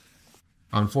 daughters.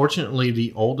 Unfortunately,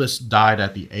 the oldest died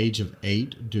at the age of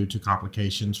 8 due to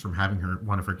complications from having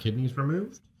one of her kidneys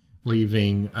removed,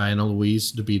 leaving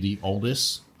Anneliese to be the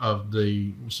oldest of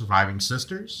the surviving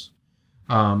sisters.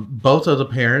 Both of the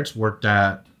parents worked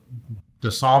at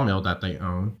the sawmill that they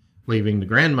own, leaving the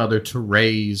grandmother to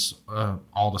raise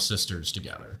all the sisters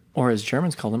together. Or as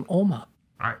Germans call them, Oma.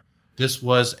 All right. This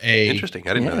was Interesting.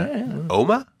 I didn't know that.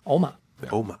 Oma? Oma.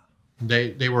 Oma.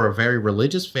 They were a very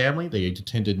religious family. They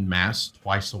attended mass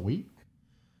twice a week.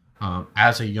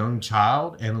 As a young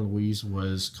child, Anneliese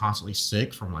was constantly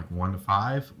sick from like 1 to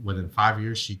 5. Within 5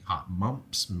 years, she caught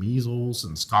mumps, measles,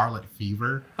 and scarlet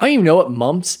fever. I don't even know what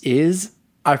mumps is.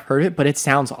 I've heard it, but it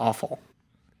sounds awful.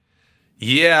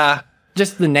 Yeah.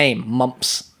 Just the name,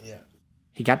 mumps. Yeah.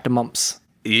 He got the mumps.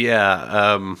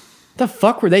 Yeah. The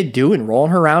fuck were they doing?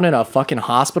 Rolling her around in a fucking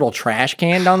hospital trash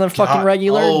can down the fucking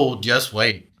regular? Oh, just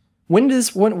wait.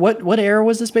 What era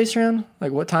was this based around?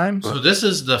 Like what time? So this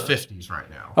is the 50s right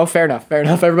now. Oh, fair enough.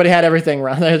 Everybody had everything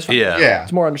around there. Yeah.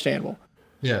 It's more understandable.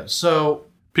 Yeah. So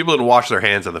People didn't wash their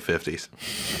hands in the 50s.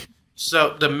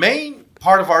 So the main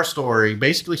part of our story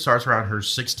basically starts around her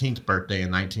 16th birthday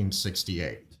in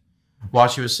 1968. While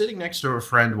she was sitting next to her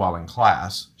friend while in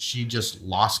class, she just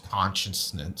lost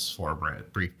consciousness for a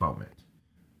brief moment.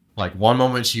 Like one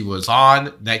moment she was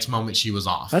on, next moment she was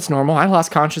off. That's normal. I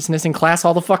lost consciousness in class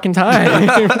all the fucking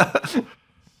time.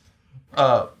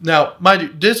 Now, mind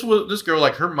you, this girl,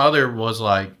 like her mother was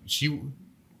like, she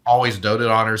always doted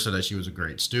on her, so that she was a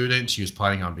great student. She was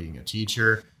planning on being a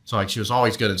teacher. So like she was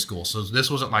always good in school. So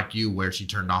this wasn't like you where she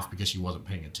turned off because she wasn't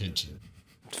paying attention.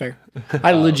 It's fair.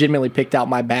 I legitimately picked out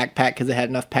my backpack because it had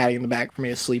enough padding in the back for me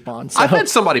to sleep on. So. I've had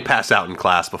somebody pass out in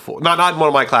class before. Not in one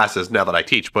of my classes now that I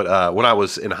teach, but when I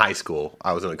was in high school,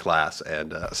 I was in a class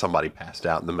and somebody passed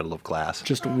out in the middle of class.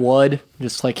 Just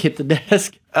just like hit the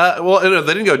desk. Well, no,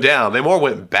 they didn't go down. They more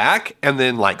went back and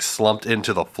then like slumped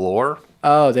into the floor.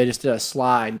 Oh, they just did a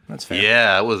slide. That's fair.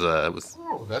 Yeah, it was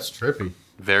Oh, that's trippy.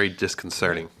 very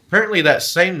disconcerting. Apparently that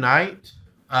same night,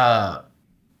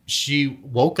 she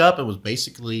woke up and was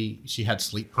basically, she had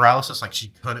sleep paralysis. Like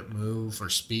she couldn't move or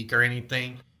speak or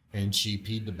anything. And she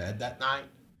peed the bed that night.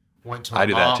 Went to her I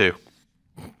do mom. that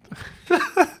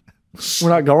too. We're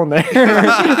not going there.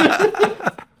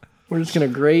 We're just going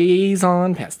to graze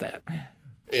on past that.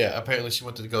 Yeah, apparently she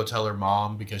went to go tell her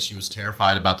mom because she was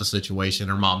terrified about the situation.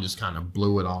 Her mom just kind of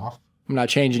blew it off. I'm not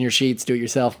changing your sheets. Do it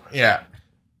yourself. Yeah.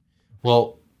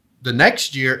 Well, the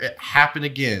next year it happened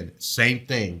again. Same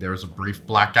thing. There was a brief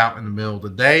blackout in the middle of the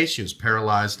day. She was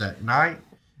paralyzed that night.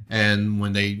 And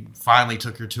when they finally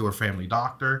took her to her family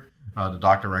doctor, the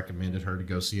doctor recommended her to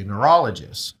go see a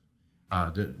neurologist.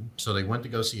 So they went to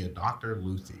go see a Dr.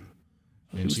 Luthi.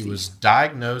 And she was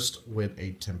diagnosed with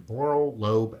a temporal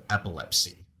lobe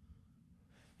epilepsy.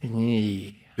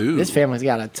 Ooh. This family's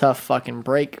got a tough fucking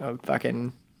break of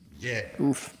fucking Yeah.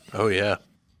 oof. Oh yeah.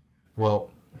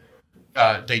 Well,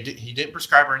 he didn't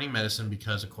prescribe her any medicine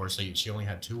because, of course, she only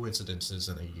had 2 incidences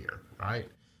in a year, right?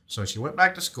 So she went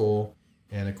back to school,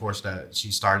 and of course, that she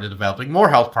started developing more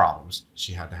health problems.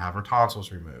 She had to have her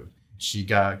tonsils removed. She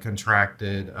got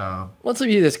contracted. Let's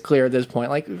be this clear at this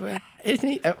point. Like,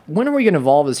 when are we going to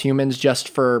evolve as humans just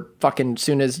for fucking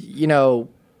soon as,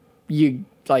 you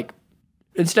like,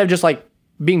 instead of just like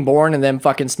being born and then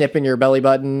fucking snipping your belly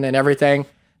button and everything,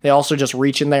 they also just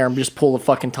reach in there and just pull the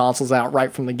fucking tonsils out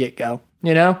right from the get-go,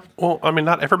 you know? Well, I mean,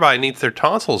 not everybody needs their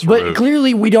tonsils But removed.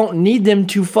 clearly we don't need them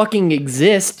to fucking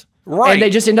exist. Right. And they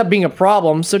just end up being a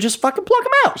problem, so just fucking pluck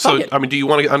them out. So, Fuck it. I mean, do you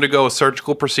want to undergo a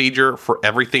surgical procedure for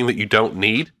everything that you don't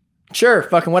need? Sure,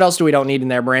 fucking what else do we don't need in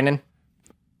there, Brandon?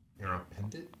 Your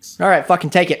appendix. All right,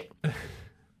 fucking take it.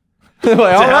 All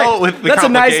right, with the that's a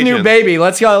nice new complications. baby.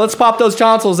 Let's go. Let's pop those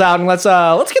tonsils out and let's get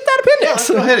that appendix.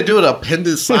 Go ahead and do an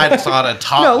appendicitis on a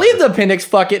top. No, leave the appendix.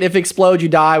 Fuck it. If it explodes, you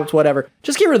die. It's whatever.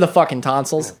 Just get rid of the fucking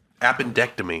tonsils.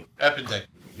 Appendectomy. appendix.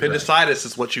 Appendicitis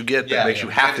is what you get that makes you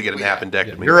have to get an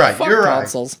appendectomy. You're right. Fuck You're right.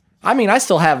 tonsils. I mean, I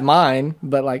still have mine,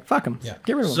 but like, fuck them. Yeah.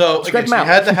 Get rid of them. So Scrape again, them she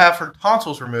out. had to have her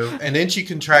tonsils removed, and then she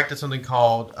contracted something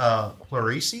called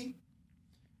pleurisy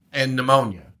and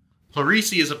pneumonia.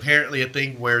 Pleurisy is apparently a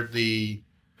thing where the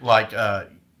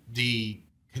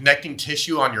connecting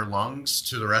tissue on your lungs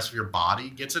to the rest of your body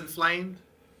gets inflamed.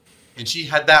 And she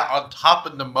had that on top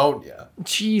of pneumonia.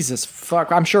 Jesus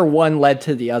fuck. I'm sure one led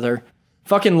to the other.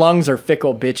 Fucking lungs are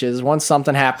fickle bitches. Once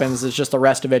something happens, it's just the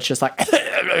rest of it's just like.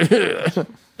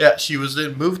 Yeah, she was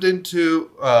then moved into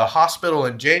a hospital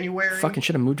in January. Fucking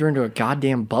should have moved her into a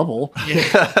goddamn bubble.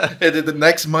 Yeah. And then the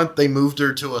next month, they moved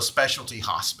her to a specialty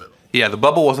hospital. Yeah, the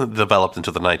bubble wasn't developed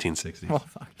until the 1960s. Oh,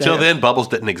 fuck. Till then, bubbles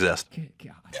didn't exist. Good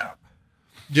God. Yeah.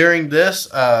 During this,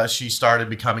 she started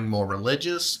becoming more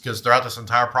religious because throughout this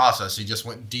entire process, she just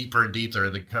went deeper and deeper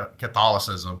into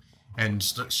Catholicism. And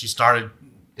she started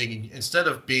thinking, instead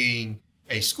of being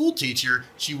a school teacher,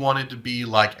 she wanted to be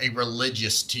like a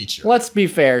religious teacher. Let's be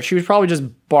fair. She was probably just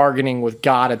bargaining with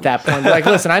God at that point. Like,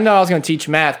 listen, I know I was going to teach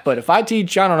math, but if I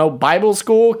teach, I don't know, Bible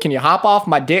school, can you hop off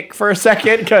my dick for a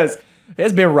second? Because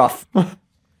it's been rough.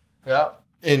 Yeah.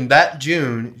 In that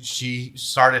June, she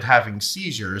started having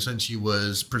seizures, and she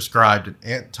was prescribed an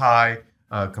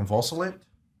anti-convulsant.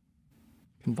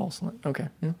 Convulsant. Okay.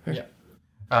 Yeah, fair.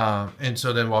 Yeah. And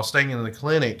so then while staying in the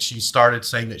clinic, she started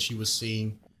saying that she was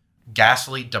seeing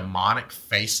ghastly demonic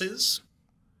faces.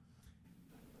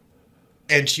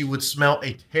 And she would smell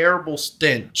a terrible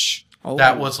stench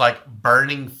that was like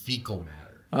burning fecal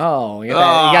matter. Oh, you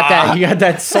got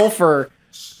that sulfur.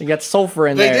 You got sulfur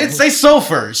in there. They did say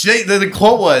sulfur. The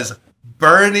quote was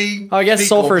burning. Oh, I guess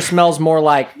fecal sulfur matter. smells more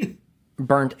like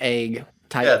burnt egg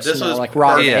type this smell, was like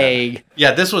rotten yeah. egg.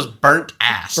 Yeah, this was burnt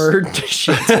ass. Burnt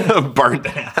shit. Burnt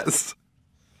ass.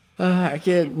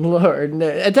 Good Lord.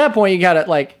 At that point, you gotta,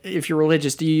 like, if you're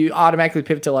religious, do you automatically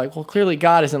pivot to, like, well, clearly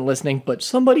God isn't listening, but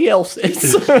somebody else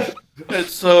is? And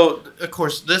so, of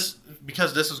course,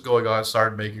 because this was going on, it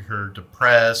started making her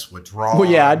depressed, withdrawn. Well,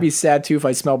 yeah, I'd be sad too if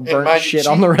I smelled burnt mind shit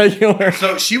you, on the regular.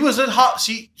 So she was in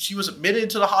she was admitted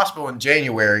into the hospital in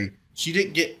January. She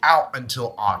didn't get out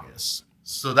until August.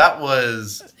 So that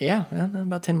was Yeah,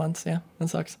 about 10 months. Yeah, that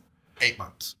sucks. 8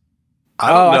 months. I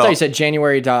don't know. I thought you said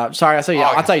January to. Sorry, I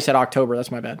thought you said October.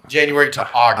 That's my bad. January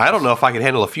to August. I don't know if I could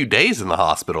handle a few days in the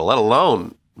hospital, let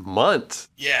alone months.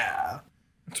 Yeah.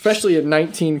 Especially a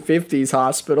 1950s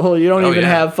hospital. You don't even yeah.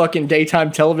 have fucking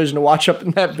daytime television to watch up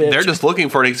in that bitch. They're just looking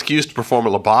for an excuse to perform a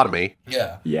lobotomy.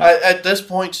 Yeah. Yeah. At this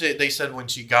point, they said when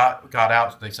she got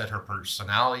out, they said her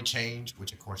personality changed,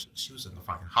 which, of course, she was in the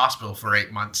fucking hospital for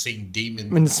 8 months seeing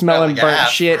demons. and smelling burnt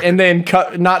ass. shit, and then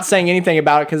not saying anything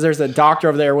about it because there's a doctor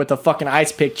over there with a fucking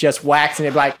ice pick just waxing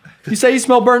it. Like, you say you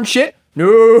smell burnt shit?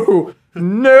 No,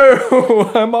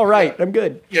 I'm all right. I'm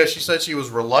good. Yeah, she said she was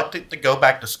reluctant to go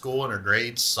back to school and her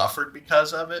grades suffered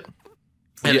because of it.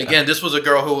 And again, this was a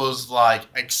girl who was like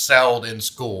excelled in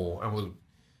school and was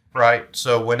right.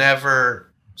 So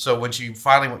when she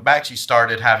finally went back, she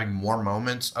started having more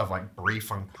moments of like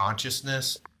brief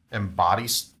unconsciousness and body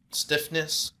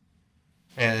stiffness.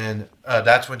 And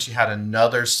that's when she had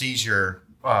another seizure,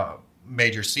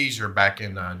 major seizure back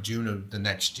in June of the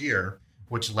next year,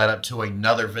 which led up to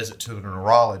another visit to the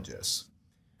neurologist.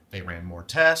 They ran more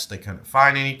tests. They couldn't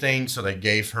find anything, so they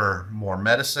gave her more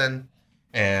medicine.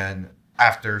 And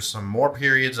after some more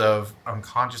periods of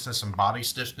unconsciousness and body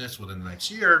stiffness within the next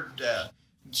year,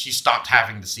 she stopped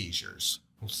having the seizures.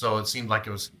 So it seemed like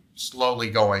it was slowly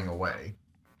going away.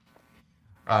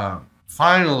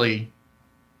 Finally,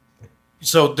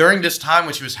 so during this time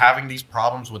when she was having these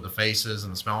problems with the faces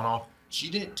and the smell and all, she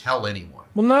didn't tell anyone.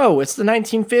 Well, no, it's the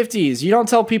 1950s. You don't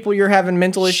tell people you're having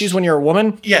mental issues when you're a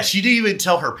woman. Yeah, she didn't even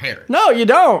tell her parents. No, you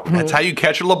don't. That's how you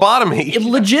catch a lobotomy.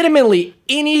 Legitimately,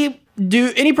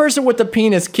 any person with a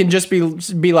penis can just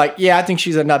be like, yeah, I think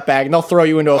she's a nutbag, and they'll throw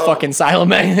you into a fucking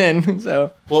asylum. And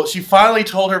so, well, she finally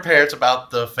told her parents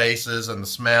about the faces and the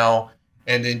smell,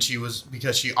 and then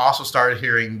because she also started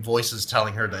hearing voices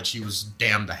telling her that she was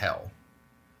damned to hell.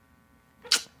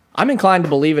 I'm inclined to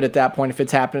believe it at that point if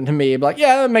it's happening to me. Like,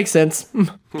 yeah, that makes sense.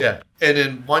 Yeah. And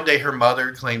then one day her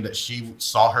mother claimed that she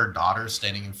saw her daughter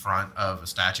standing in front of a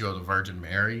statue of the Virgin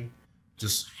Mary,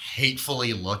 just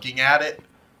hatefully looking at it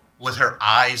with her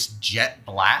eyes jet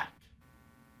black.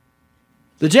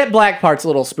 The jet black part's a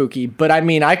little spooky, but I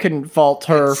mean, I couldn't fault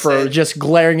her for just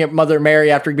glaring at Mother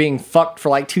Mary after being fucked for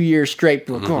like 2 years straight.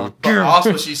 But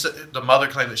also, she said the mother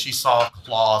claimed that she saw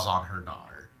claws on her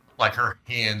daughter, like her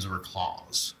hands were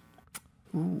claws.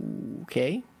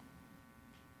 Okay.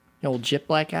 The old jet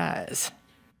black eyes.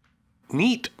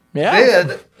 Neat. Yeah.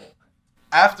 Then,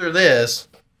 after this,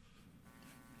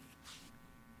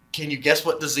 can you guess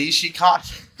what disease she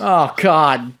caught? Oh,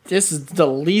 God. This is the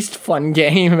least fun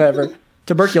game ever.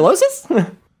 Tuberculosis?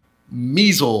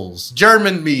 Measles.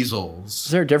 German measles.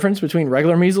 Is there a difference between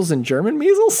regular measles and German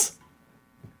measles?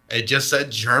 It just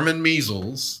said German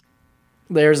measles.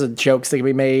 There's a jokes that can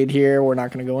be made here. We're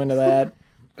not going to go into that.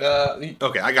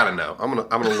 Okay, I gotta know. I'm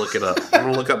gonna look it up. I'm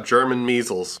gonna look up German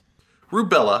measles.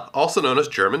 Rubella, also known as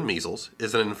German measles,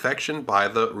 is an infection by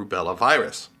the rubella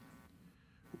virus.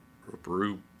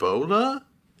 Rubola?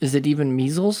 Is it even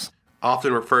measles?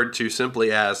 Often referred to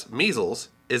simply as measles,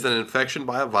 is an infection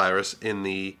by a virus in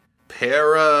the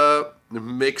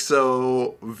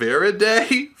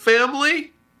Paramyxoviridae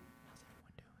family.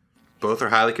 Both are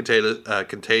highly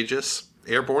contagious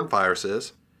airborne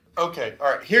viruses. Okay,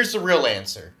 all right. Here's the real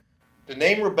answer. The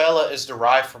name rubella is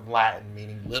derived from Latin,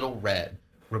 meaning little red.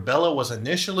 Rubella was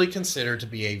initially considered to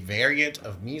be a variant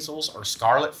of measles or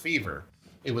scarlet fever.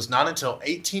 It was not until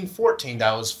 1814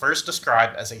 that it was first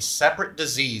described as a separate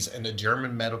disease in the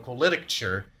German medical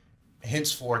literature,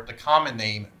 henceforth the common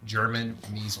name German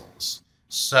measles.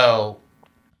 So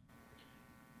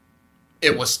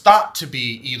it was thought to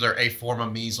be either a form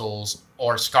of measles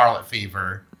or scarlet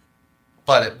fever,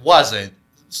 but it wasn't.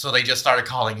 So they just started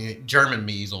calling it German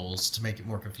measles to make it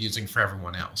more confusing for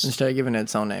everyone else. Instead of giving it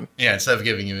its own name. Yeah, instead of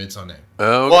giving it its own name.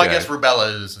 Okay. Well, I guess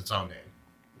rubella is its own name.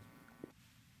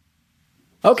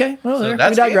 Okay, well, So there, we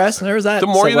that's the digress. answer. There's that. The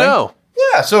more you segue. know.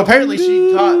 Yeah, so apparently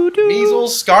she taught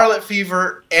measles, scarlet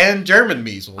fever, and German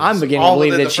measles. I'm beginning to all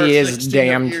believe within that the she first is 16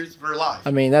 damned. years of her life.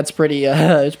 I mean, that's pretty.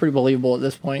 It's pretty believable at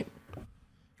this point.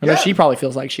 I know Yeah. she probably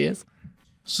feels like she is.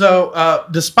 So,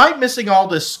 despite missing all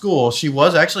this school, she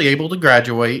was actually able to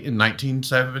graduate in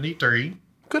 1973.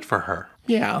 Good for her.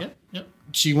 Yeah. Yep.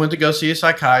 She went to go see a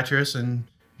psychiatrist, and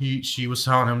she was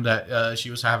telling him that she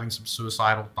was having some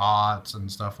suicidal thoughts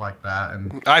and stuff like that.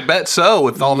 And I bet so,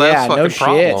 with all Yeah, those no fucking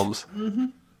shit. problems.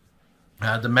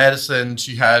 the medicine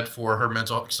she had for her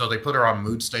mental, so they put her on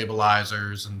mood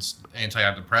stabilizers and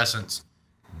antidepressants.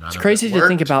 It's crazy to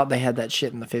think about they had that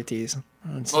shit in the 50s.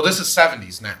 Well, this is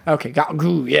 70s now. Okay,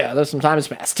 yeah, there's some time has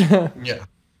passed. Yeah,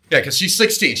 because she's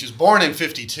 16. She was born in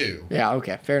 52. Yeah,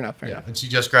 okay, fair enough. Fair enough. And she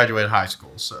just graduated high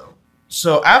school.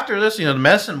 So after this, the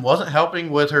medicine wasn't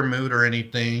helping with her mood or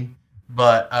anything.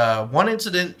 But one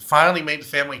incident finally made the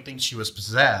family think she was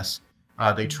possessed.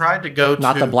 They tried to go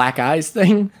Not the black eyes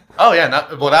thing. Oh yeah,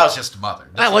 that was just the mother.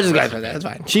 We'll just go through that. That's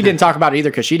fine. She didn't talk about it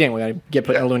either because she didn't want to get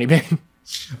put in a loony bin.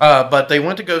 But they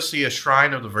went to go see a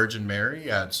shrine of the Virgin Mary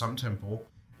at some temple.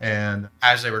 And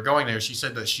as they were going there, she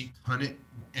said that she couldn't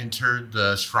enter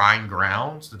the shrine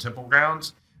grounds, the temple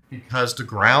grounds, because the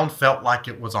ground felt like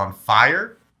it was on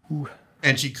fire. Ooh.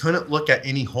 And she couldn't look at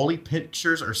any holy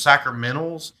pictures or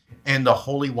sacramentals, and the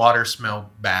holy water smelled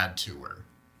bad to her.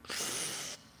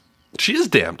 She is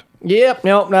damned. Yep,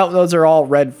 no, those are all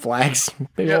red flags.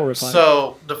 Big old red flags.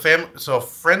 So a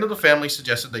friend of the family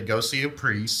suggested they go see a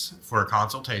priest for a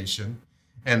consultation.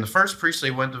 And the first priest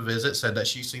they went to visit said that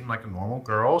she seemed like a normal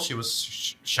girl. She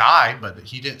was shy, but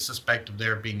he didn't suspect of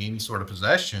there being any sort of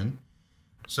possession.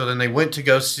 So then they went to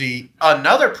go see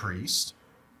another priest,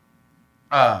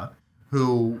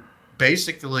 who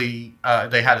basically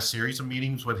they had a series of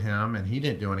meetings with him, and he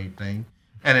didn't do anything.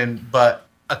 But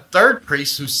a third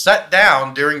priest who sat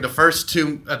down during the first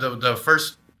the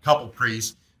first couple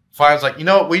priests finds like, you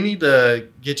know what, we need to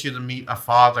get you to meet a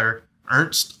father,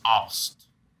 Ernst Aust.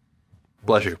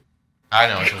 Bless you. I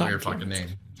know, it's a weird fucking name.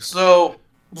 So,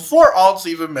 before Altz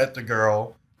even met the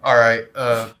girl, all right,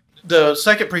 the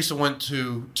second priest went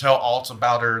to tell Altz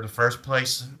about her in the first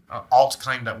place. Altz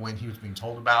claimed that when he was being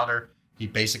told about her, he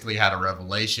basically had a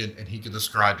revelation, and he could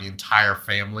describe the entire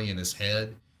family in his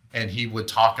head. And he would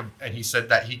talk, and he said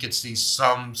that he could see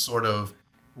some sort of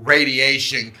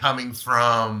radiation coming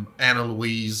from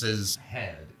Anneliese's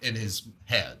head, in his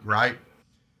head, right?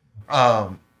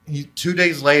 2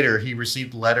 days later, he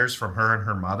received letters from her and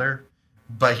her mother,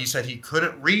 but he said he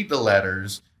couldn't read the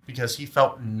letters because he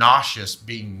felt nauseous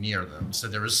being near them. So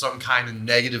there was some kind of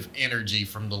negative energy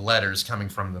from the letters coming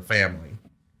from the family.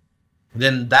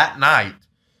 Then that night,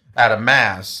 at a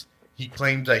mass, he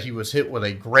claimed that he was hit with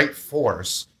a great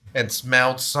force and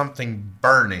smelled something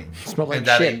burning, Like and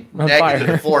that shit a on negative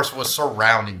fire. force was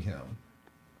surrounding him.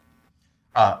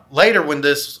 Later, when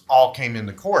this all came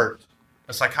into court,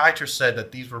 a psychiatrist said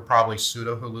that these were probably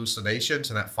pseudo-hallucinations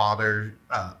and that Father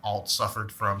Alt suffered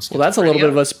from schizophrenia. Well, that's a little bit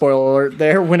of a spoiler alert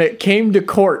there when it came to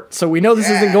court. So we know this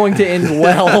isn't going to end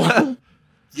well.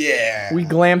 Yeah. We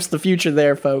glimpsed the future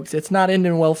there, folks. It's not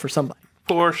ending well for somebody.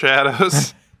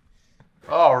 Foreshadows.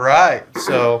 All right.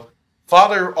 So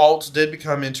Father Alt did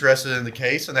become interested in the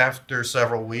case, and after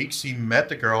several weeks, he met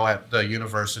the girl at the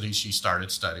university she started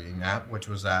studying at, which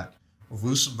was at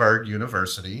Würzburg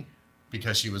University,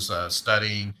 because she was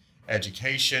studying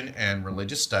education and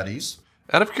religious studies.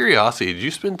 Out of curiosity, did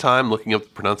you spend time looking up the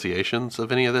pronunciations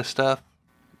of any of this stuff?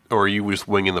 Or are you just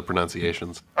winging the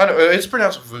pronunciations? I know, it's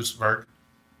pronounced Würzburg.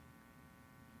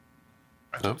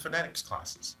 I took phonetics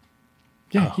classes.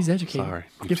 Yeah, he's educated. Sorry,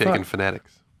 Give you've taken fuck.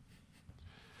 phonetics.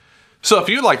 So if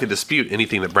you'd like to dispute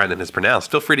anything that Brendan has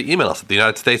pronounced, feel free to email us at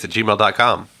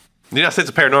theunitedstates@gmail.com. The United States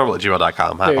of Paranormal at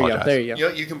gmail.com. I There you apologize. go. There you go.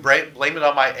 You can blame it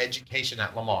on my education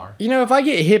at Lamar. You know, if I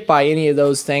get hit by any of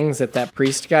those things that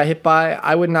priest got hit by,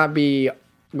 I would not be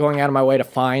going out of my way to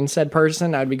find said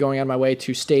person. I'd be going out of my way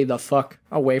to stay the fuck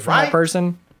away from that Right.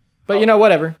 person. But you know,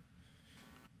 whatever.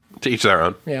 To each their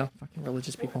own. Yeah, fucking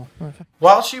religious people.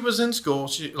 While she was in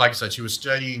school, like I said, she was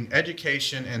studying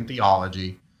education and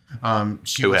theology.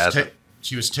 She Who was hasn't?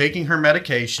 she was taking her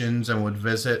medications and would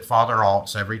visit Father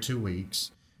Alts every 2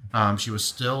 weeks. She was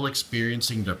still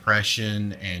experiencing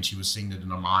depression, and she was seeing the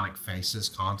demonic faces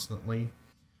constantly.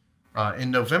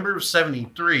 In November of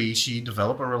 73, she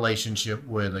developed a relationship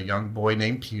with a young boy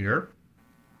named Peter.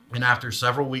 And after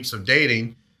several weeks of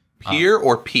dating, Pierre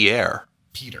or Pierre?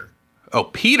 Peter. Oh,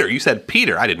 Peter. You said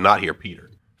Peter. I did not hear Peter.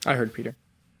 I heard Peter.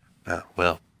 Oh,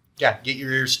 well, Yeah, get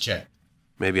your ears checked.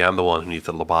 maybe I'm the one who needs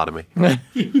a lobotomy.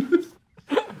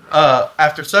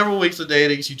 After several weeks of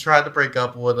dating, she tried to break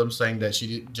up with him, saying that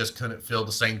she just couldn't feel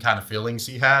the same kind of feelings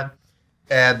he had.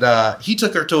 And he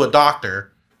took her to a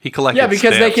doctor. He collected Yeah,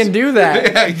 because they stamps. can do that.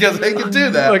 Yeah, because they can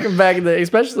do that. Looking back at the,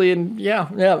 especially in, yeah.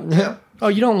 Oh,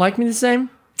 you don't like me the same?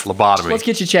 Lobotomy. Let's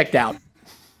get you checked out.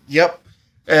 Yep.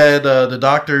 And the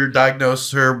doctor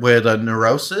diagnosed her with a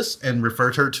neurosis and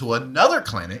referred her to another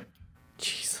clinic.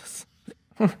 Jesus.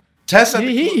 Test at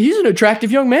the He's an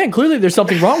attractive young man. Clearly, there's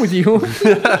something wrong with you.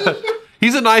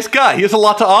 He's a nice guy. He has a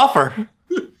lot to offer.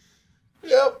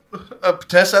 Yep. A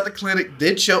test at the clinic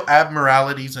did show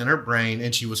abnormalities in her brain,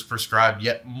 and she was prescribed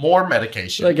yet more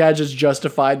medication. That guy just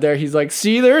justified there. He's like,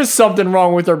 see, there is something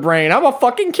wrong with her brain. I'm a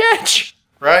fucking catch.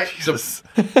 Right?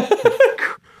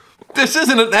 This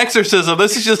isn't an exorcism.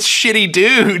 This is just shitty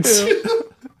dudes.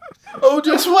 Oh,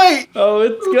 just wait. Oh,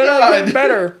 it's gonna get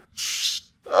better.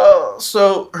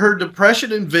 So her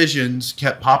depression and visions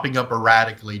kept popping up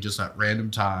erratically just at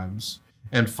random times.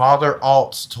 And Father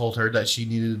Alts told her that she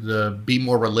needed to be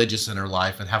more religious in her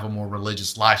life and have a more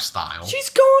religious lifestyle. She's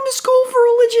going to school for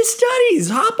religious studies.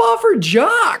 Hop off her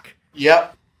jock.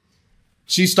 Yep.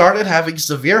 She started having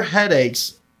severe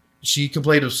headaches. She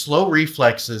complained of slow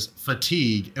reflexes,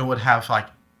 fatigue, and would have like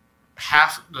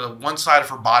one side of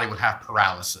her body would have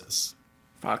paralysis.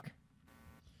 Fuck.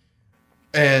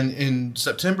 And in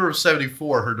September of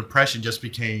 74, her depression just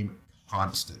became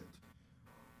constant.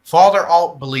 Father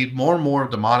Alt believed more and more of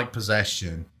demonic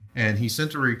possession, and he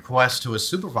sent a request to his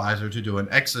supervisor to do an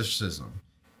exorcism,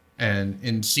 and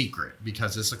in secret,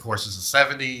 because this, of course, is the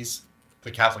 70s.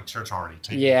 The Catholic Church already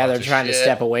taken. Yeah, a bunch they're of trying to shit.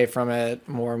 step away from it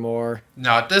more and more.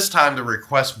 Now, at this time, the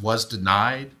request was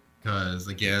denied because,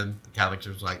 again, the Catholic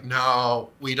Church was like, no,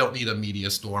 we don't need a media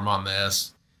storm on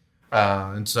this.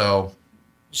 And so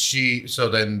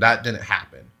then that didn't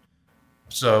happen.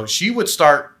 So she would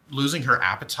start losing her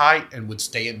appetite and would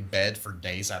stay in bed for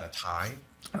days at a time.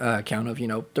 Account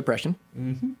of, depression.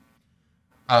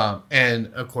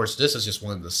 And, of course, this is just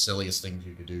one of the silliest things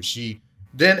you could do. She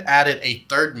then added a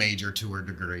third major to her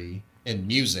degree in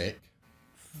music.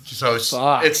 So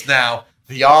Fuck. it's now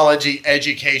theology,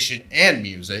 education, and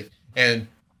music. And,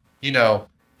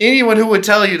 anyone who would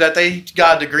tell you that they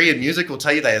got a degree in music will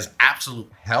tell you that is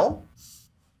absolute hell.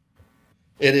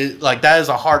 It is like that is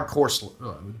a hard course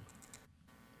load.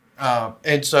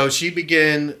 And so she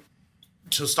began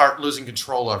to start losing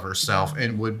control of herself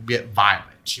and would get violent.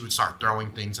 She would start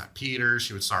throwing things at Peter.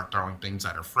 She would start throwing things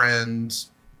at her friends.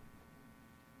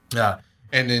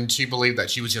 And then she believed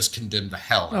that she was just condemned to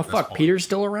hell. Oh, fuck. Peter's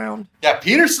still around? Yeah,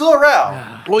 Peter's still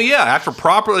around. Well, yeah, after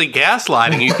properly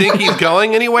gaslighting, you think he's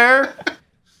going anywhere?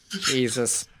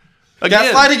 Jesus.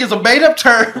 Again, Gaslighting is a made-up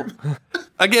term.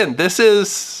 again, this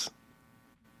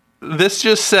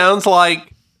just sounds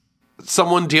like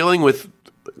someone dealing with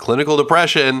clinical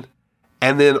depression,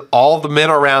 and then all the men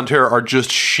around her are just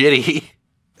shitty.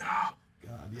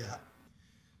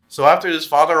 So after this,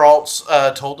 Father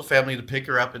Alts told the family to pick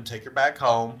her up and take her back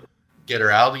home, get her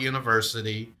out of the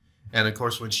university. And, of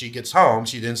course, when she gets home,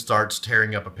 she then starts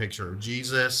tearing up a picture of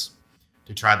Jesus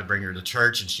to try to bring her to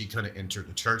church, and she couldn't enter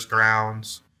the church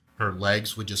grounds. Her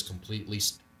legs would just completely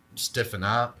stiffen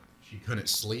up. She couldn't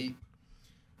sleep.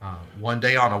 One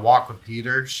day on a walk with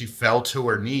Peter, she fell to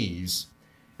her knees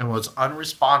and was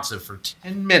unresponsive for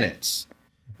 10 minutes.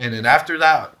 And then after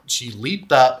that, she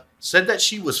leaped up, said that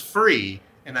she was free,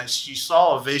 and that she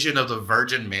saw a vision of the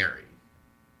Virgin Mary.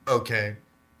 Okay.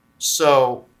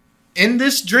 So, in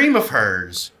this dream of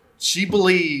hers, she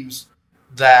believes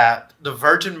that the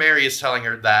Virgin Mary is telling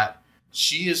her that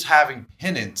she is having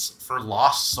penance for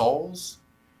lost souls,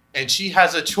 And she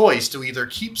has a choice to either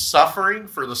keep suffering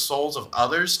for the souls of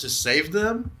others to save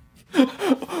them.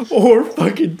 Or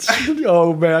fucking...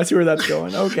 Oh, man, I see where that's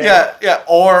going. Okay. Yeah.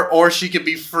 Or she could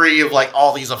be free of, like,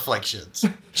 all these afflictions.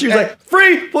 She was like,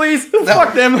 free, please.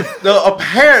 Fuck them. No,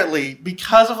 apparently,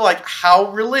 because of, like,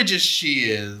 how religious she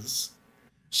is,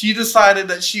 she decided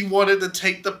that she wanted to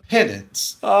take the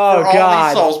penance for all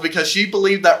these souls because she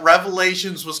believed that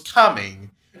Revelations was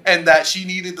coming and that she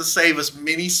needed to save as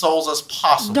many souls as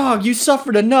possible. Dog, you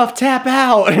suffered enough. Tap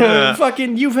out.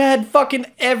 Fucking, you've had fucking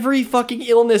every fucking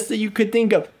illness that you could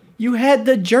think of. You had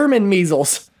the German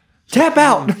measles. Tap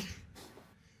out.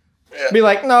 Be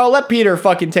like, no, let Peter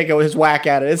fucking take his whack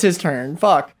at it. It's his turn.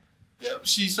 Fuck. Yep,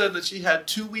 she said that she had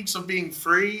 2 weeks of being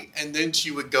free, and then she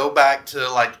would go back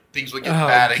to, like, things would get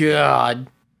bad again. God.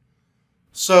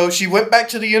 So she went back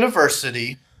to the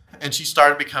university, and she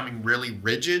started becoming really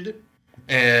rigid,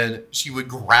 and she would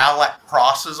growl at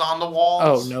crosses on the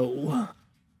walls. Oh, no.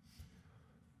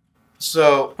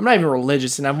 So I'm not even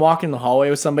religious, and I'm walking in the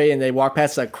hallway with somebody, and they walk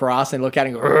past that cross, and they look at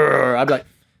it and go, "Rrr." I'd be like,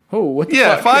 oh, what the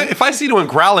fuck? If I see anyone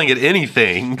growling at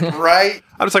anything, right?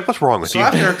 I'm just like, what's wrong with So you?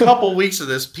 after a couple weeks of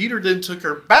this, Peter then took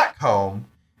her back home,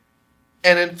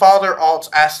 and then Father Alt's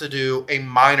asked to do a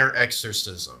minor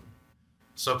exorcism.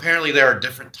 So apparently there are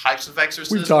different types of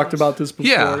exorcisms. We talked about this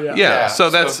before. Yeah.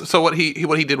 So what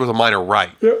he did was a minor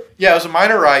rite. Yeah, it was a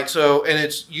minor rite. So, and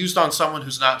it's used on someone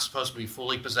who's not supposed to be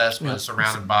fully possessed, but is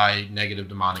surrounded by negative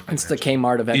demonic It's the energy.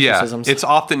 Kmart of exorcisms. Yeah, it's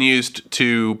often used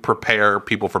to prepare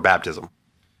people for baptism.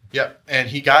 Yep, and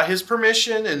he got his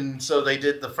permission, and so they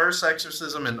did the first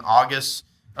exorcism in August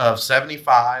of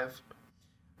 75.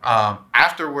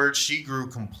 Afterwards, she grew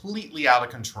completely out of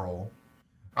control.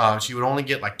 She would only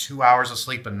get like 2 hours of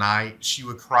sleep a night. She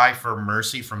would cry for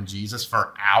mercy from Jesus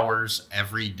for hours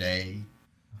every day.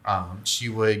 She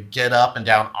would get up and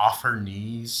down off her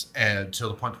knees and to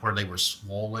the point where they were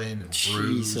swollen and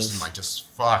bruised and like just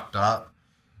fucked up.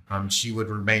 She would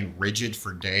remain rigid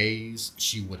for days.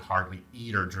 She would hardly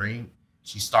eat or drink.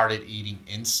 She started eating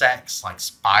insects like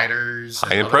spiders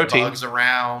high in other protein bugs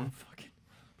around.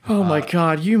 Oh my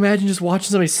God. You imagine just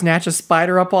watching somebody snatch a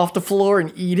spider up off the floor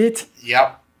and eat it?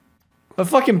 Yep. But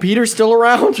fucking Peter's still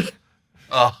around?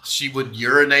 She would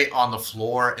urinate on the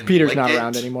floor and Peter's lick not it.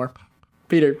 around anymore.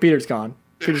 Peter's gone.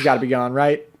 Peter's got to be gone,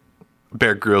 right?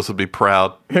 Bear Grylls would be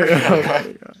proud.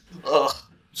 Ugh.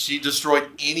 She destroyed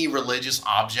any religious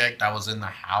object that was in the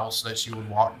house that she would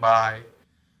walk by.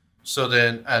 So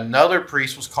then another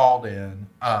priest was called in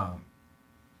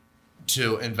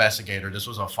to investigate her. This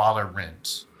was a Father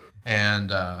Rent.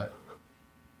 And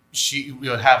she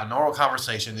would have a normal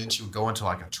conversation, then she would go into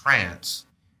like a trance,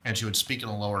 and she would speak in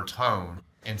a lower tone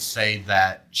and say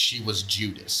that she was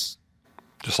Judas.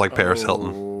 Just like Paris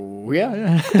Hilton. Oh,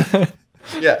 yeah.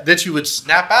 Yeah, then she would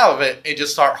snap out of it and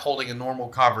just start holding a normal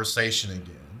conversation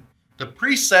again. The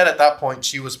priest said at that point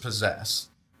she was possessed.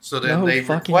 So then they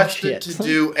requested to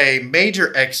do a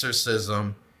major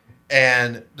exorcism,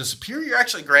 and the superior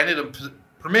actually granted him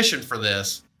permission for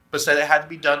this, but said it had to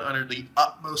be done under the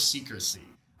utmost secrecy.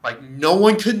 Like, no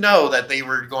one could know that they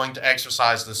were going to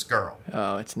exorcise this girl.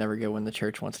 Oh, it's never good when the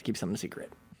church wants to keep something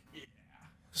secret. Yeah.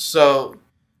 So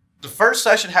the first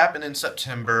session happened in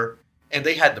September, and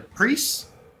they had the priest,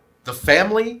 the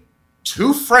family,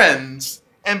 2 friends,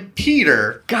 and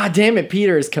Peter. God damn it,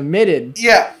 Peter is committed.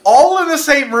 Yeah, all in the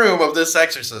same room of this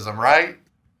exorcism, right?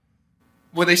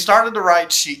 When they started the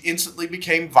rite, she instantly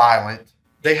became violent.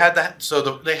 They had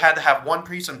they had to have one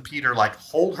priest and Peter like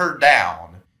hold her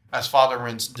down as Father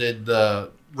Rentz did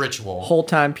the ritual. Whole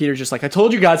time, Peter's just like, I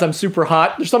told you guys I'm super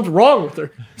hot. There's something wrong with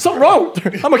her. Something wrong with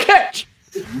her. I'm a catch.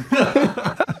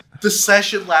 The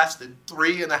session lasted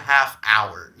 3.5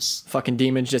 hours. Fucking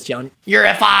demons just yelling, "You're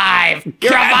a 5!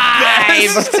 You're a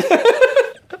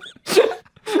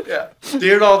 5!" Yeah.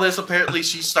 During all this, apparently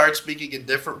she starts speaking in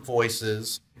different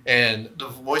voices. And the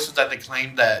voices that they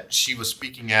claimed that she was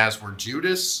speaking as were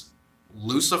Judas,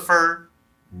 Lucifer,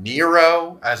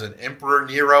 Nero, as in Emperor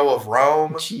Nero of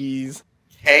Rome. Jeez.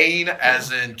 Cain,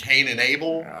 as in Cain and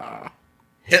Abel.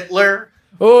 Hitler.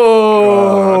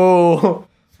 Oh.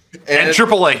 And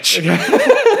Triple H.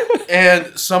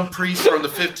 And some priest from the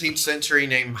 15th century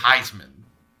named Heisman.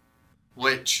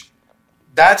 Which,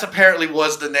 that's apparently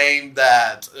was the name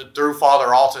that threw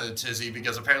Father Alton a tizzy,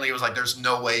 because apparently it was like, there's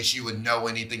no way she would know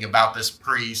anything about this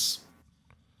priest.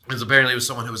 Because apparently it was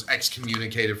someone who was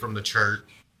excommunicated from the church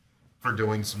for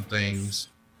doing some things.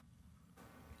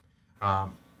 So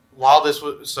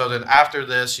then after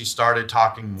this, she started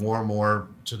talking more and more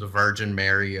to the Virgin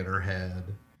Mary in her head.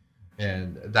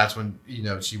 And that's when,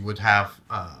 she would have,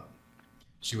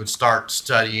 She would start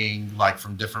studying like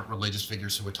from different religious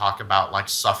figures who would talk about like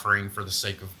suffering for the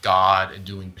sake of God and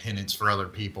doing penance for other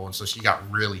people. And so she got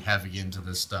really heavy into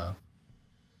this stuff.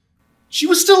 She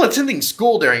was still attending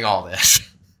school during all this.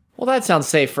 Well, that sounds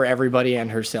safe for everybody and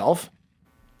herself.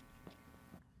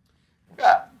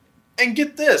 Yeah. And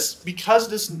get this, because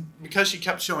she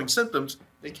kept showing symptoms,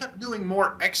 they kept doing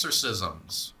more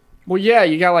exorcisms. Well, yeah,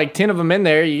 you got like 10 of them in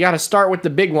there. You got to start with the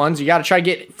big ones. You got to try to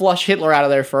get flush Hitler out of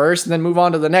there first, and then move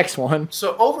on to the next one.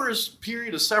 So over a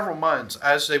period of several months,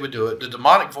 as they would do it, the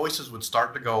demonic voices would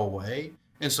start to go away.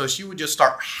 And so she would just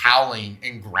start howling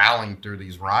and growling through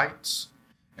these rites.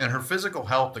 And her physical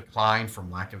health declined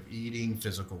from lack of eating,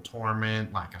 physical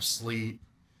torment, lack of sleep.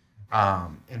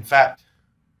 In fact,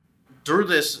 through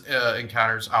this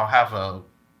encounters, I'll have a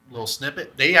little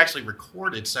snippet. They actually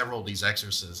recorded several of these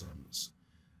exorcisms.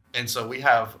 And so we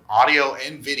have audio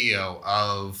and video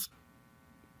of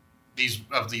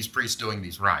these priests doing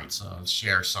these rites. I'll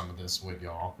share some of this with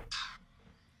y'all.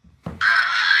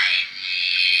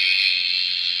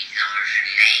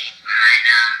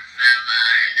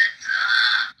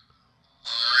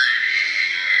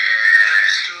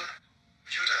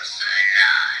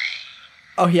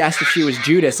 Oh, he asked if she was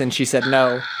Judas, and she said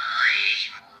no.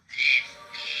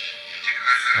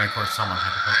 And of course, someone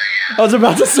had to put... I was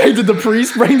about to say, did the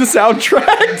priest bring the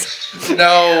soundtrack?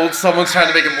 No, someone's trying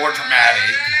to make it more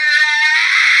dramatic.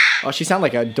 Oh, she sounded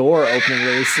like a door opening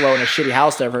really slow in a shitty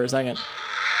house there for a second.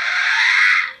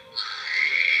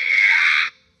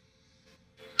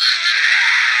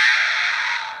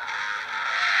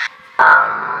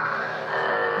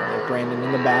 Like Brandon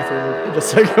in the bathroom,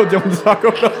 just like go doing the Taco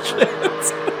Bell shit.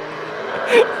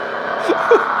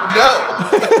 No!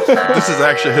 This is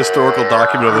actually a historical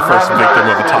document of the first victim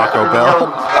of a Taco Bell.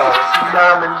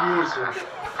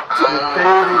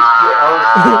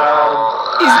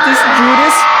 Is this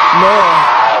Judas? No.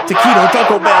 Taquito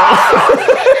Taco Bell.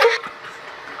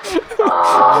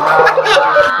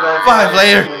 5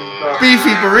 layer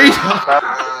beefy burrito.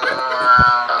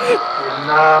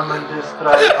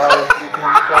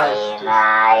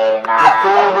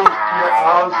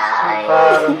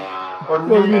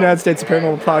 Well, the United States of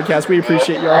Paranormal Podcast, we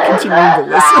appreciate y'all continuing to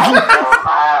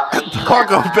listen.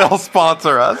 Taco Bell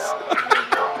sponsor us.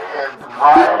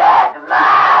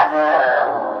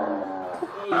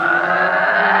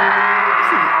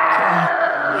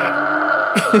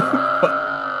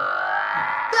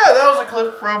 Yeah, that was a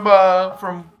clip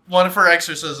from one of her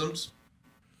exorcisms.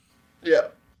 Yeah.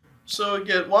 So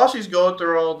again, while she's going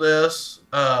through all this,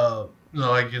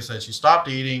 like I said, she stopped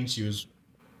eating. She was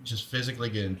just physically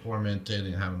getting tormented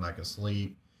and having lack of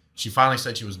sleep. She finally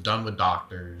said she was done with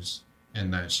doctors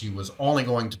and that she was only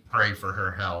going to pray for her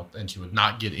health and she would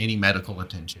not get any medical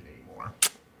attention anymore.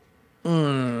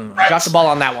 Right. Got the ball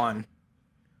on that one.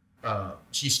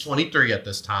 She's 23 at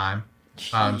this time.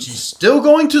 She's still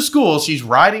going to school. She's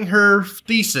writing her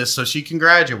thesis so she can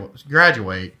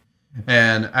graduate.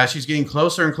 And as she's getting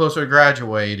closer and closer to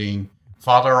graduating,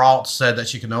 Father Alt said that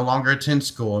she could no longer attend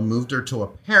school and moved her to a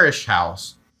parish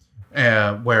house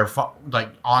where, like,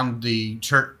 on the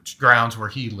church grounds where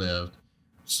he lived,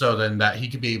 so then that he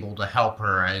could be able to help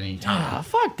her at any time. Ah,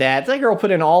 fuck that. That girl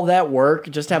put in all that work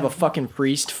just to have a fucking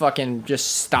priest fucking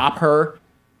just stop her.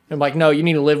 I'm like, no, you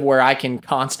need to live where I can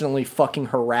constantly fucking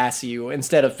harass you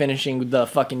instead of finishing the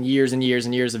fucking years and years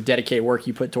and years of dedicated work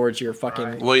you put towards your fucking...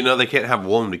 Right. Well, you know, they can't have a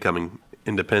woman becoming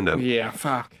independent. Yeah,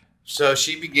 fuck. So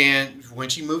she began, when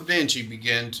she moved in, she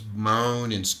began to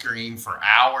moan and scream for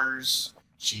hours.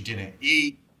 She didn't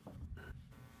eat.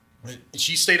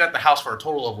 She stayed at the house for a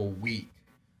total of a week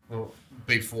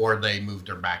before they moved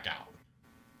her back out.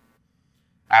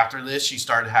 After this, she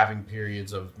started having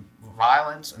periods of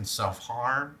violence and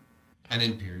self-harm, and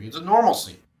in periods of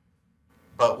normalcy.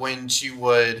 But when she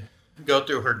would go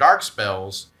through her dark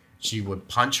spells, she would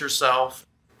punch herself,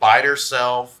 bite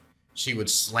herself. She would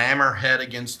slam her head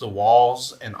against the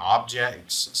walls and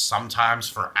objects, sometimes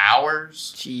for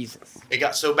hours. Jesus. It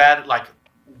got so bad, like,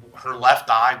 her left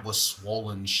eye was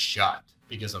swollen shut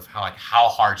because of how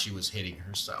hard she was hitting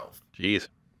herself. Jeez.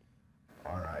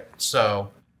 All right. So,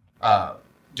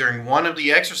 during one of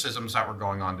the exorcisms that were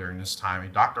going on during this time,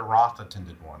 Dr. Roth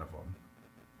attended one of them.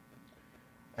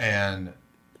 And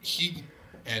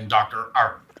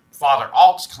Father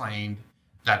Alts claimed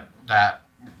that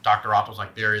Dr. Roth was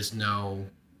like, there's no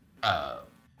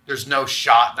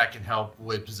shot that can help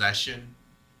with possession.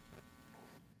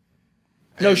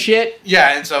 No shit?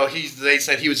 Yeah, and so they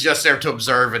said he was just there to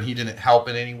observe and he didn't help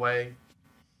in any way.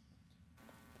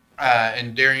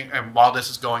 And while this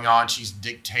is going on, she's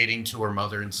dictating to her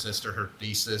mother and sister her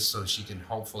thesis so she can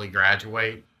hopefully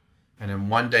graduate. And then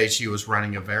one day she was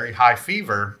running a very high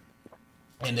fever,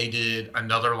 and they did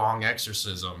another long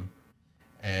exorcism,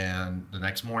 and the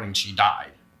next morning she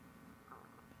died.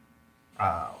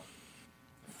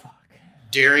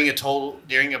 During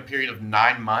a period of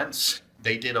 9 months,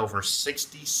 they did over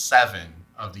 67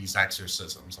 of these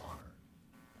exorcisms on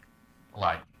her,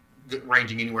 like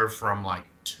ranging anywhere from like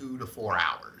 2 to 4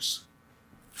 hours.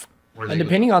 And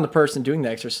depending on the person doing the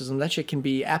exorcism, that shit can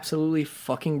be absolutely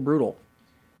fucking brutal.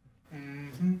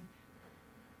 Mm-hmm.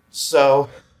 So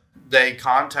they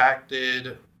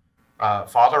contacted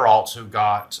Father Altz, who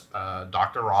got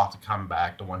Dr. Roth to come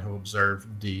back, the one who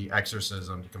observed the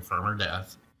exorcism to confirm her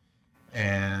death.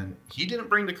 And he didn't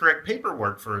bring the correct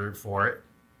paperwork for it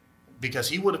because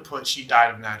he would have put she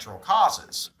died of natural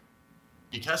causes.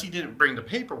 Because he didn't bring the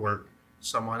paperwork,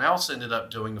 someone else ended up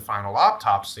doing the final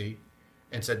autopsy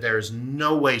and said there is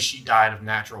no way she died of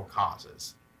natural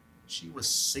causes. She was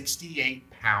 68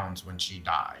 pounds when she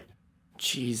died.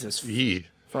 Jesus. Yee.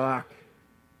 Fuck.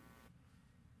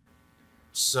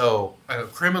 So a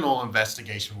criminal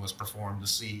investigation was performed to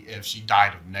see if she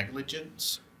died of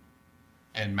negligence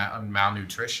and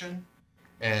malnutrition.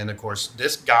 And of course,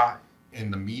 this got in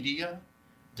the media.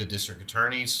 The district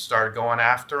attorneys started going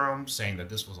after him, saying that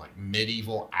this was like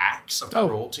medieval acts of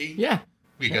cruelty. Yeah.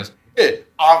 Because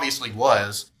it obviously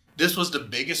was. This was the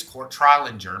biggest court trial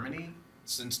in Germany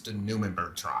since the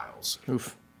Nuremberg trials.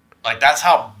 Oof. Like, that's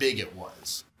how big it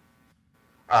was.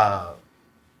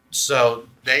 So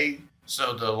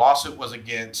the lawsuit was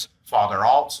against Father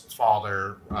Altz,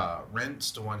 Father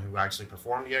Rentz, the one who actually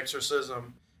performed the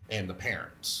exorcism, and the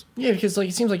parents. Yeah, because like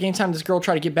it seems like anytime this girl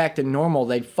tried to get back to normal,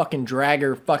 they'd fucking drag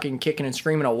her fucking kicking and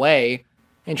screaming away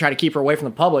and try to keep her away from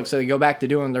the public so they go back to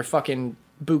doing their fucking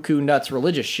buku nuts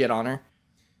religious shit on her.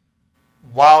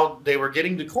 While they were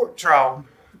getting the court trial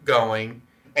going,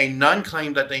 a nun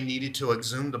claimed that they needed to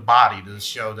exhume the body to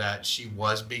show that she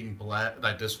was being blessed,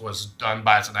 that this was done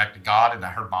by an act of God and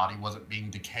that her body wasn't being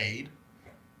decayed.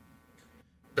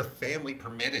 The family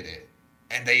permitted it,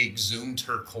 and they exhumed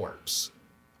her corpse.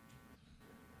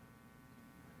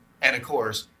 And of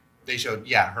course, they showed,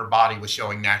 her body was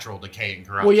showing natural decay and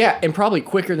corruption. Well, yeah, and probably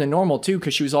quicker than normal, too,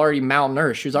 because she was already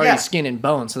malnourished. She was already skin and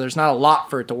bone, so there's not a lot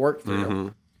for it to work through. Mm-hmm.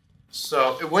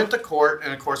 So it went to court,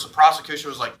 and of course, the prosecution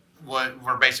was like,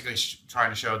 we're basically trying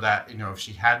to show that, if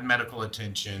she had medical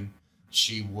attention,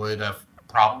 she would have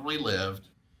probably lived.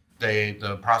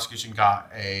 The prosecution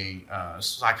got a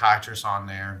psychiatrist on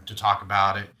there to talk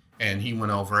about it, and he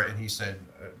went over it, and he said,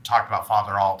 talked about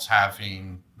Father Altz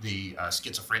having the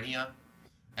schizophrenia,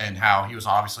 and how he was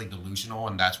obviously delusional,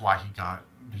 and that's why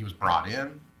he was brought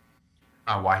in,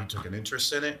 why he took an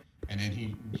interest in it. And then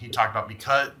he talked about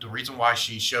because the reason why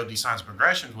she showed these signs of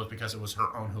progression was because it was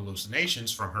her own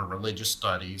hallucinations from her religious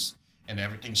studies and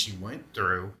everything she went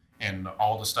through and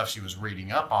all the stuff she was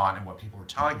reading up on and what people were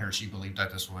telling her. She believed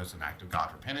that this was an act of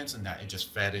God repentance and that it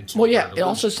just fed into Well, her yeah, delusion. it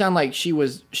also sounded like she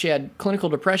had clinical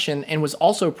depression and was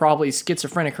also probably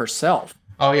schizophrenic herself.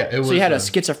 Oh, yeah. It was, so you had a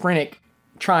schizophrenic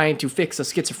trying to fix a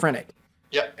schizophrenic.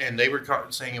 Yeah, and they were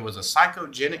saying it was a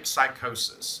psychogenic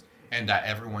psychosis. And that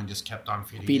everyone just kept on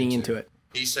feeding into it.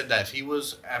 He said that if he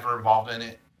was ever involved in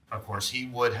it, of course, he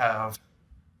would have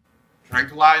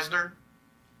tranquilized her,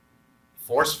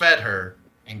 force-fed her,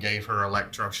 and gave her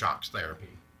electroshock therapy.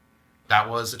 That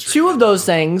was the treatment. 2 of those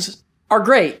things are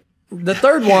great. The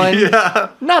third one,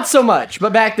 not so much.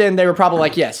 But back then, they were probably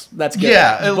like, yes, that's good.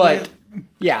 Yeah. But,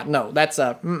 yeah, no, that's,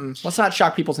 let's not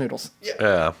shock people's noodles.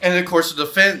 Yeah. And, of course, the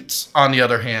defense, on the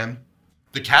other hand,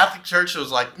 the Catholic Church was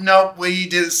like, nope, we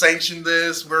didn't sanction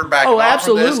this. We're backing off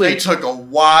from this. They took a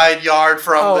wide yard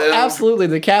from them. Absolutely.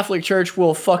 The Catholic Church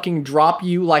will fucking drop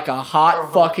you like a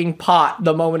hot fucking pot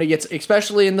the moment it gets,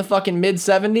 especially in the fucking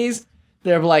mid-70s.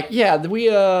 They're like, yeah, we,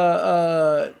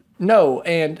 no.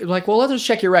 And like, well, let's just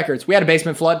check your records. We had a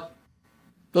basement flood.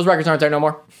 Those records aren't there no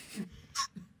more.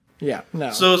 Yeah,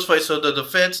 no. So it's funny. So the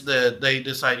defense, they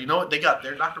decide, you know what? They got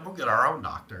their doctor. We'll get our own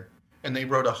doctor. And they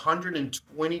wrote a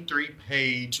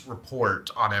 123-page report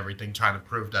on everything, trying to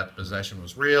prove that the possession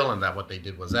was real and that what they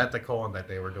did was ethical and that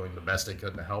they were doing the best they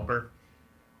could to help her.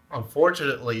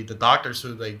 Unfortunately, the doctors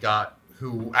who they got,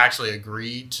 who actually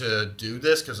agreed to do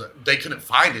this, because they couldn't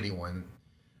find anyone.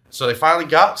 So they finally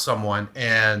got someone,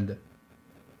 and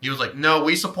he was like, no,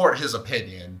 we support his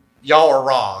opinion. Y'all are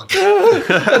wrong.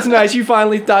 That's nice. You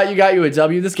finally thought you got you a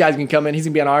W. This guy's going to come in. He's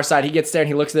going to be on our side. He gets there, and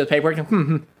he looks at the paperwork,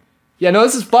 and yeah, no,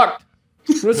 this is fucked.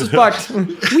 This is fucked.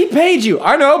 We paid you.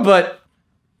 I know, but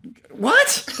what?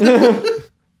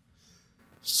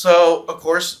 So, of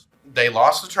course, they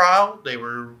lost the trial. They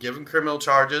were given criminal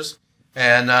charges.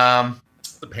 And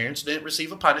the parents didn't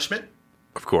receive a punishment.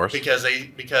 Of course. Because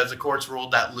the courts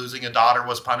ruled that losing a daughter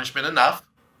was punishment enough.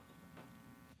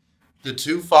 The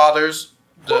two fathers...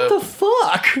 What the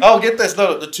fuck? Oh, get this.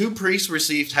 No, the two priests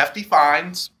received hefty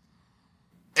fines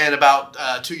and about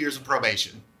 2 years of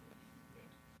probation.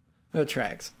 No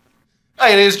tracks.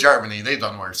 Hey, it is Germany. They've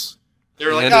done worse. They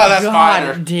were like, Yeah, oh, that's fine.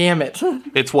 God damn it.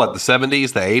 It's what, the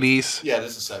 70s, the 80s? Yeah,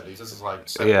 this is 70s. This is like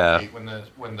 78 Yeah.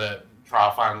 when the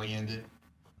trial finally ended.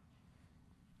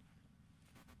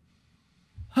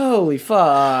 Holy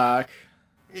fuck.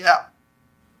 Yeah.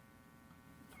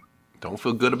 Don't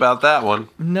feel good about that one.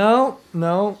 No.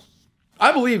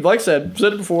 I believe, like I said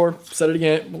it before, said it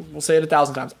again, we'll say it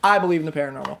 1,000 times. I believe in the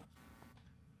paranormal.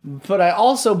 But I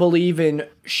also believe in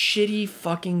shitty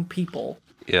fucking people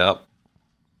Yep.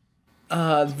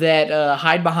 that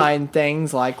hide behind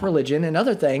things like religion and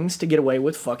other things to get away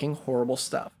with fucking horrible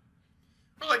stuff.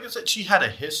 Well, like I said, she had a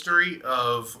history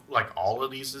of like all of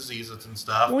these diseases and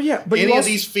stuff. Well, yeah, but any of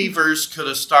these fevers could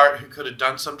have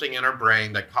done something in her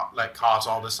brain that caused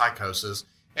all the psychosis.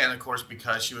 And of course,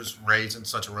 because she was raised in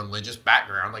such a religious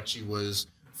background, like she was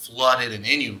flooded and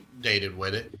inundated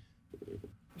with it,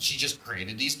 she just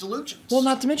created these delusions. Well,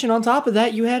 not to mention, on top of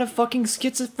that, you had a fucking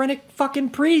schizophrenic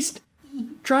fucking priest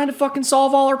trying to fucking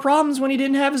solve all her problems when he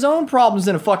didn't have his own problems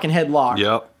in a fucking headlock.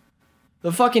 Yep.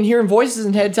 The fucking hearing voices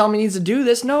in head telling me he needs to do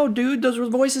this. No, dude, those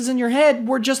voices in your head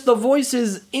were just the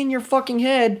voices in your fucking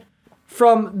head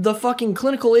from the fucking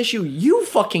clinical issue you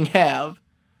fucking have.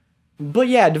 But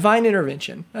yeah, divine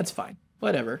intervention. That's fine.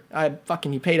 Whatever.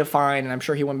 He paid a fine, and I'm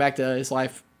sure he went back to his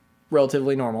life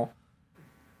relatively normal.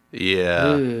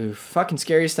 Yeah. Ooh, fucking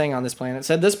scariest thing on this planet.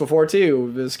 Said this before,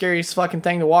 too. The scariest fucking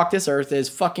thing to walk this earth is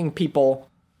fucking people.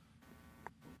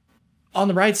 On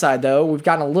the bright side, though, we've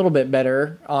gotten a little bit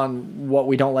better on what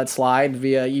we don't let slide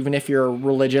via even if you're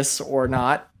religious or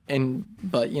not.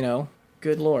 But, you know,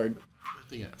 good lord.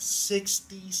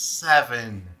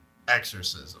 67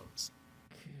 exorcisms.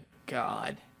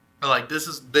 God. Like, this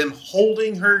is them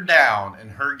holding her down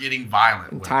and her getting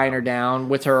violent. And tying her down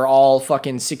with her all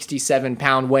fucking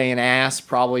 67-pound weighing ass,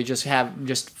 probably just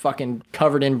fucking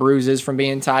covered in bruises from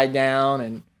being tied down,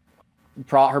 and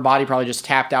her body probably just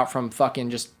tapped out from fucking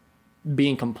just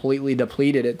being completely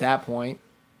depleted at that point.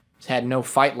 Just had no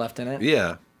fight left in it.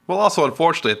 Yeah. Well, also,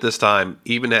 unfortunately, at this time,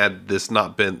 even had this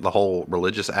not been the whole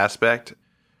religious aspect,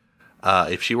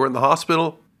 if she were in the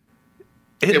hospital,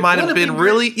 it might have been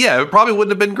really, yeah, it probably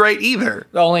wouldn't have been great either.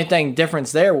 The only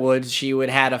difference there she would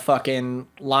had a fucking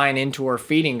line into her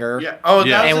feeding her. Yeah. Oh,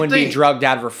 yeah. And would be drugged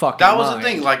out of her fucking That was mind. the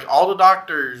thing. Like, all the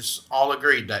doctors all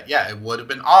agreed that, yeah, it would have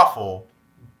been awful,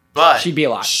 but she'd be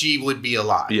alive. She would be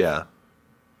alive. Yeah.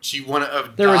 She wouldn't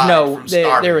have There was died no from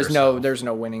starving herself. there's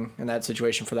no winning in that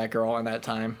situation for that girl in that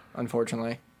time,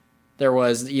 unfortunately. There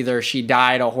was either she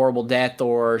died a horrible death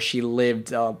or she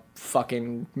lived a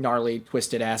fucking gnarly,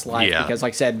 twisted ass life. Yeah. Because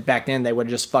like I said, back then they would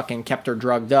have just fucking kept her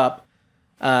drugged up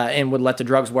and would let the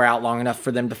drugs wear out long enough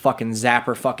for them to fucking zap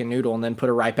her fucking noodle and then put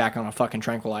her right back on a fucking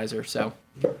tranquilizer. So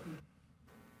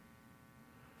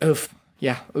oof.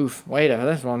 Yeah, oof. Wait,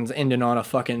 this one's ending on a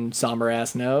fucking somber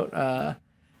ass note.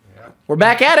 We're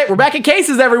back at it. We're back at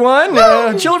cases, everyone.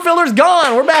 Chiller filler's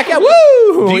gone. We're back at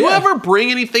woo. Do you ever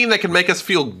bring anything that can make us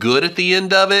feel good at the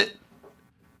end of it?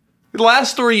 The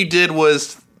last story you did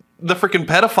was the freaking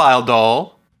pedophile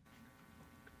doll.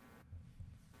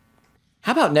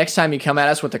 How about next time you come at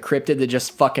us with a cryptid that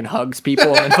just fucking hugs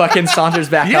people and fucking saunters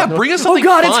back Yeah, up? bring us something Oh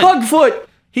God, fun. it's Hugfoot.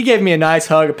 He gave me a nice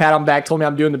hug, a pat on the back, told me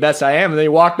I'm doing the best I am, and then he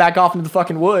walked back off into the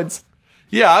fucking woods.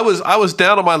 Yeah, I was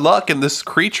down on my luck, and this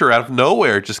creature out of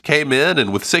nowhere just came in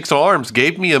and with 6 arms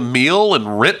gave me a meal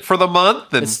and rent for the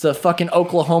month. And It's the fucking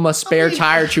Oklahoma spare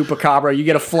tire chupacabra. You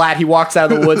get a flat, he walks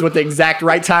out of the woods with the exact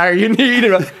right tire you need.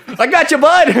 I got you,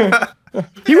 bud.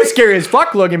 He was scary as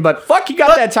fuck looking, but fuck, he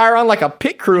got that tire on like a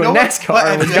pit crew in NASCAR. But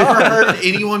and have was you ever gone. heard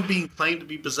anyone being claimed to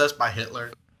be possessed by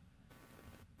Hitler?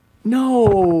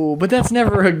 No, but that's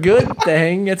never a good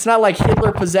thing. It's not like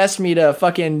Hitler possessed me to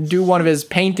fucking do one of his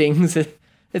paintings.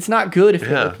 It's not good if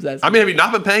Hitler possessed me. I mean, have you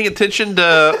not been paying attention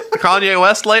to Kanye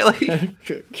West lately?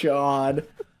 God.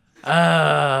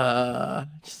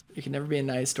 It can never be a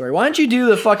nice story. Why don't you do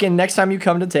the fucking next time you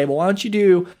come to the table? Why don't you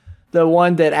do the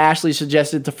one that Ashley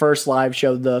suggested the first live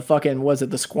show? The fucking, was it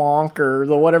the squonk or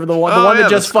the whatever, the one Oh, that yeah,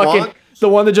 just the squonk. fucking, the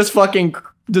one that just fucking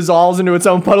dissolves into its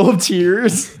own puddle of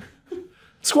tears.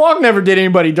 Squonk never did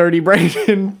anybody dirty,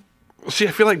 Brandon. See,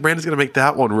 I feel like Brandon's gonna make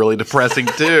that one really depressing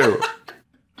too.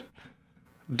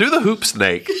 Do the hoop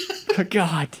snake.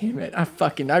 God damn it.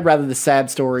 I'd rather the sad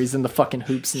stories than the fucking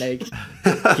hoop snake.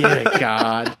 Good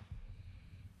God.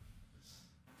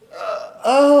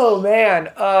 Oh man.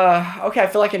 Okay, I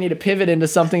feel like I need to pivot into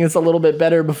something that's a little bit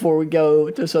better before we go,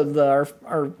 just so that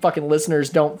our fucking listeners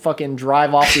don't fucking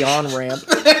drive off the on ramp.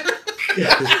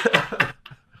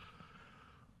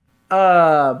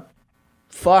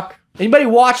 Fuck. Anybody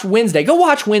watch Wednesday? Go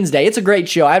watch Wednesday. It's a great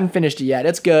show. I haven't finished it yet.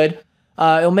 It's good.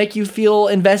 It'll make you feel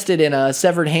invested in a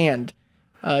severed hand.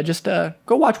 Just go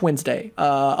watch Wednesday.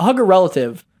 Hug a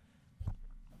relative.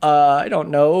 I don't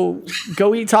know.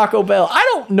 Go eat Taco Bell. I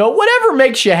don't know. Whatever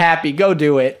makes you happy, go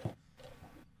do it.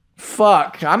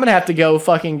 Fuck. I'm gonna have to go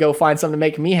find something to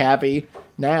make me happy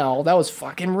now. That was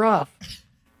fucking rough.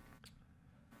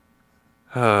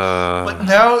 But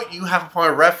now you have a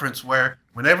point of reference where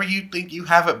whenever you think you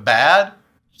have it bad,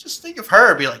 just think of her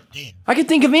and be like, damn. I could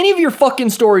think of any of your fucking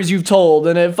stories you've told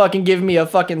and it fucking give me a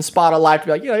fucking spot of life to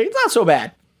be like, it's not so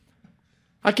bad.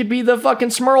 I could be the fucking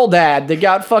Smurl dad that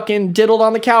got fucking diddled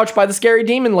on the couch by the scary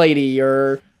demon lady,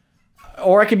 or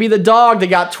I could be the dog that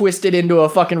got twisted into a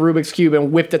fucking Rubik's Cube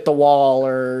and whipped at the wall,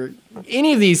 or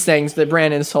any of these things that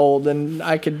Brandon's told, and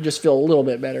I could just feel a little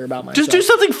bit better about myself. Just do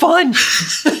something fun.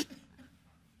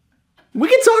 We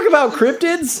can talk about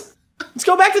cryptids. Let's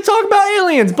go back to talk about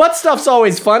aliens. Butt stuff's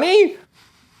always funny.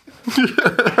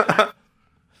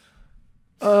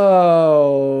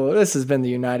 Oh, this has been the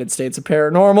United States of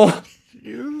Paranormal.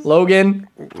 Logan.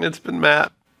 It's been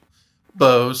Matt.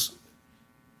 Boze.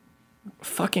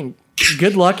 Fucking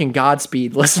good luck and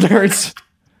Godspeed, listeners.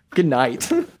 Good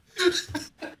night.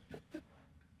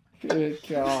 Good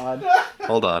God.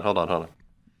 Hold on.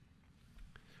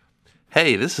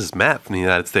 Hey, this is Matt from the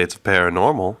United States of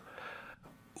Paranormal.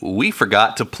 We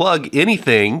forgot to plug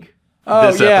anything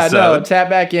this episode. No, tap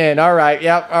back in. All right,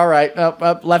 yep, all right.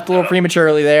 Up, left a little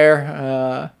prematurely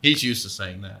there. He's used to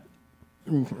saying that.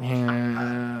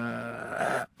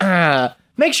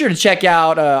 Make sure to check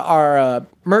out our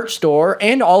merch store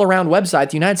and all-around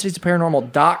website, the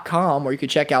UnitedStatesOfParanormal.com, where you can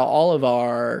check out all of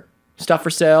our stuff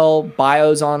for sale,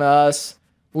 bios on us,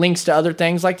 links to other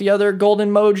things like the other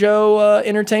Golden Mojo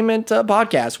Entertainment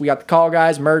podcast. We got the Call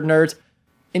Guys, Murd Nerds,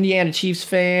 Indiana Chiefs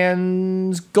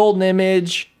fans, Golden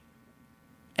Image,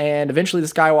 and eventually the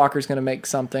Skywalker's going to make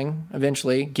something.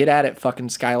 Eventually. Get at it, fucking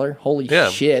Skyler. Holy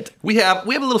shit. We have a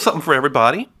little something for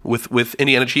everybody with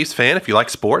Indiana Chiefs fan. If you like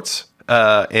sports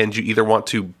and you either want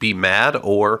to be mad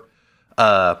or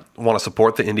want to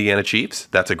support the Indiana Chiefs,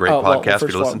 that's a great podcast for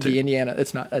you to listen to. The Indiana,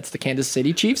 it's the Kansas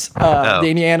City Chiefs. The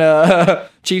Indiana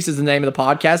Chiefs is the name of the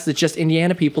podcast. It's just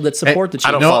Indiana people that support the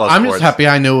Chiefs. I'm just happy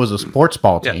I knew it was a sports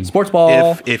ball team. Yeah. Sports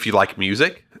ball. If you like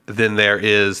music, then there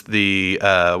is the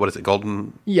what is it?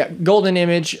 Golden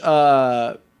Image.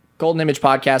 Golden Image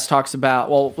podcast talks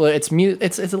about it's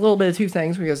a little bit of two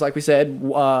things because like we said,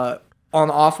 on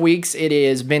the off weeks it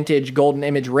is vintage Golden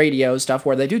Image radio stuff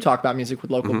where they do talk about music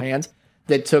with local bands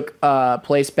that took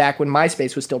place back when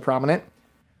MySpace was still prominent.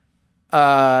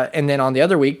 And then on the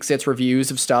other weeks it's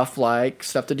reviews of stuff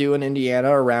to do in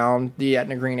Indiana around the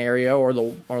Etna Green area or a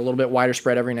little bit wider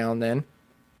spread every now and then.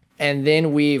 And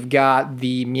then we've got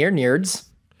the Mere Nerds,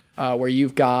 where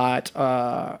you've got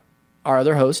our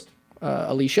other host,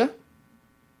 Alicia,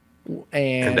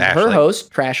 and her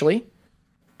host, Trashly,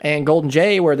 and Golden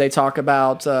Jay, where they talk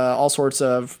about all sorts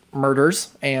of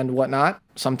murders and whatnot.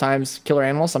 Sometimes killer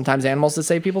animals, sometimes animals that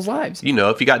save people's lives. You know,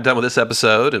 if you got done with this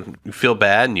episode and you feel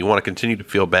bad and you want to continue to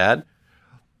feel bad,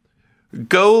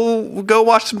 go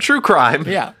watch some true crime.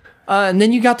 Yeah. And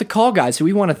then you got the Call Guys, who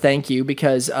we want to thank you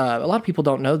because a lot of people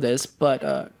don't know this,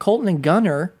 but Colton and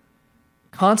Gunner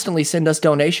constantly send us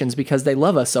donations because they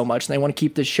love us so much and they want to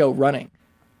keep this show running.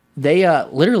 They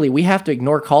literally, we have to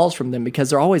ignore calls from them because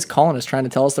they're always calling us trying to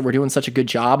tell us that we're doing such a good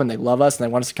job and they love us and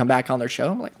they want us to come back on their show.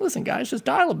 I'm like, listen, guys, just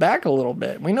dial it back a little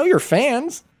bit. We know you're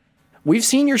fans. We've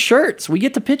seen your shirts. We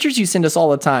get the pictures you send us all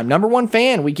the time. #1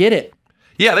 fan. We get it.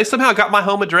 Yeah, they somehow got my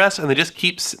home address and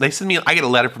they send me, I get a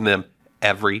letter from them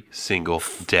every single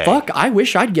day. Fuck, I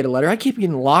wish I'd get a letter. I keep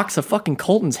getting locks of fucking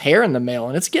Colton's hair in the mail,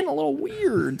 and it's getting a little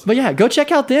weird. But yeah, go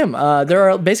check out them.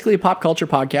 They're basically a pop culture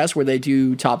podcast where they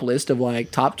do top list of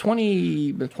like top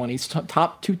 20s,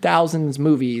 top 2000s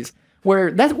movies.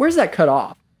 Where's that cut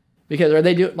off? Because are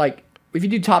they do like if you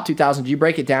do top 2000, do you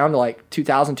break it down to like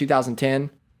 2000,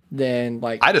 2010? Then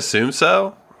like I'd assume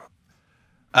so.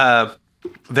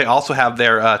 They also have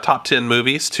their top 10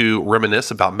 movies to reminisce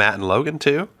about Matt and Logan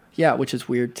too. Yeah, which is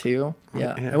weird too.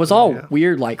 Yeah. It was all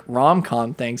weird, like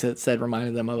rom-com things that said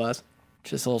reminded them of us.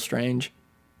 Just a little strange.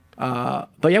 But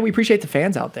yeah, we appreciate the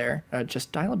fans out there.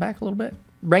 Just dial it back a little bit.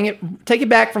 Take it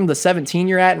back from the 17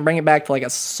 you're at and bring it back to like a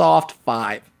soft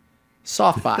 5.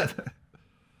 Soft 5.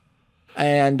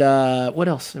 And what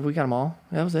else? Have we got them all?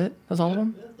 That was it? That was all of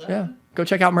them? Yeah. Go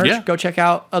check out merch. Yeah. Go check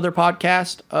out other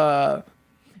podcasts.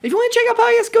 If you want to check out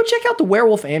podcasts, go check out the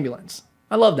Werewolf Ambulance.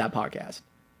 I love that podcast.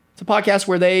 It's a podcast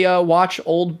where they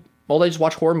they just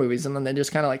watch horror movies and then they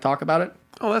just kind of like talk about it.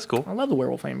 Oh, that's cool. I love the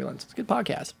Werewolf Ambulance. It's a good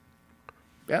podcast.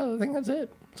 Yeah, I think that's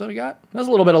it. That's what we got. That's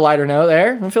a little bit of lighter note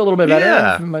there. I feel a little bit better.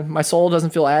 Yeah. My soul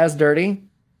doesn't feel as dirty.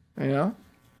 You know?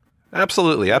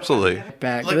 Absolutely.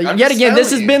 Back. Look, I'm Yet just again,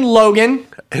 this has telling been Logan.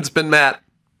 It's been Matt.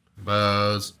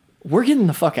 Boze. We're getting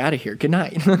the fuck out of here. Good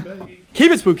night.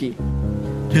 Keep it spooky.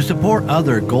 To support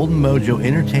other Golden Mojo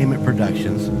Entertainment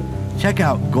productions, check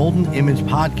out Golden Image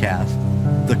Podcast,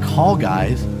 The Call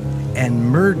Guys,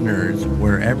 and Murd Nerds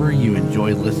wherever you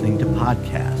enjoy listening to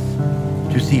podcasts.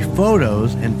 To see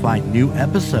photos and find new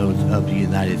episodes of the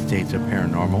United States of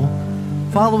Paranormal,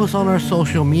 follow us on our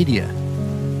social media.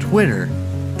 Twitter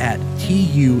at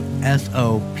TUSOPPOD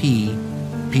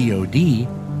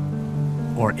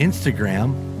or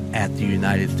Instagram at the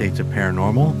United States of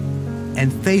Paranormal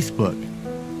and Facebook,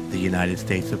 the United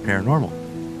States of Paranormal.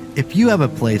 If you have a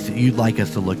place that you'd like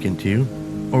us to look into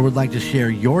or would like to share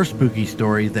your spooky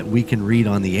story that we can read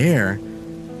on the air,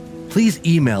 please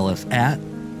email us at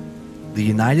the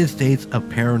United States of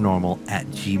Paranormal at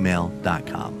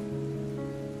gmail.com.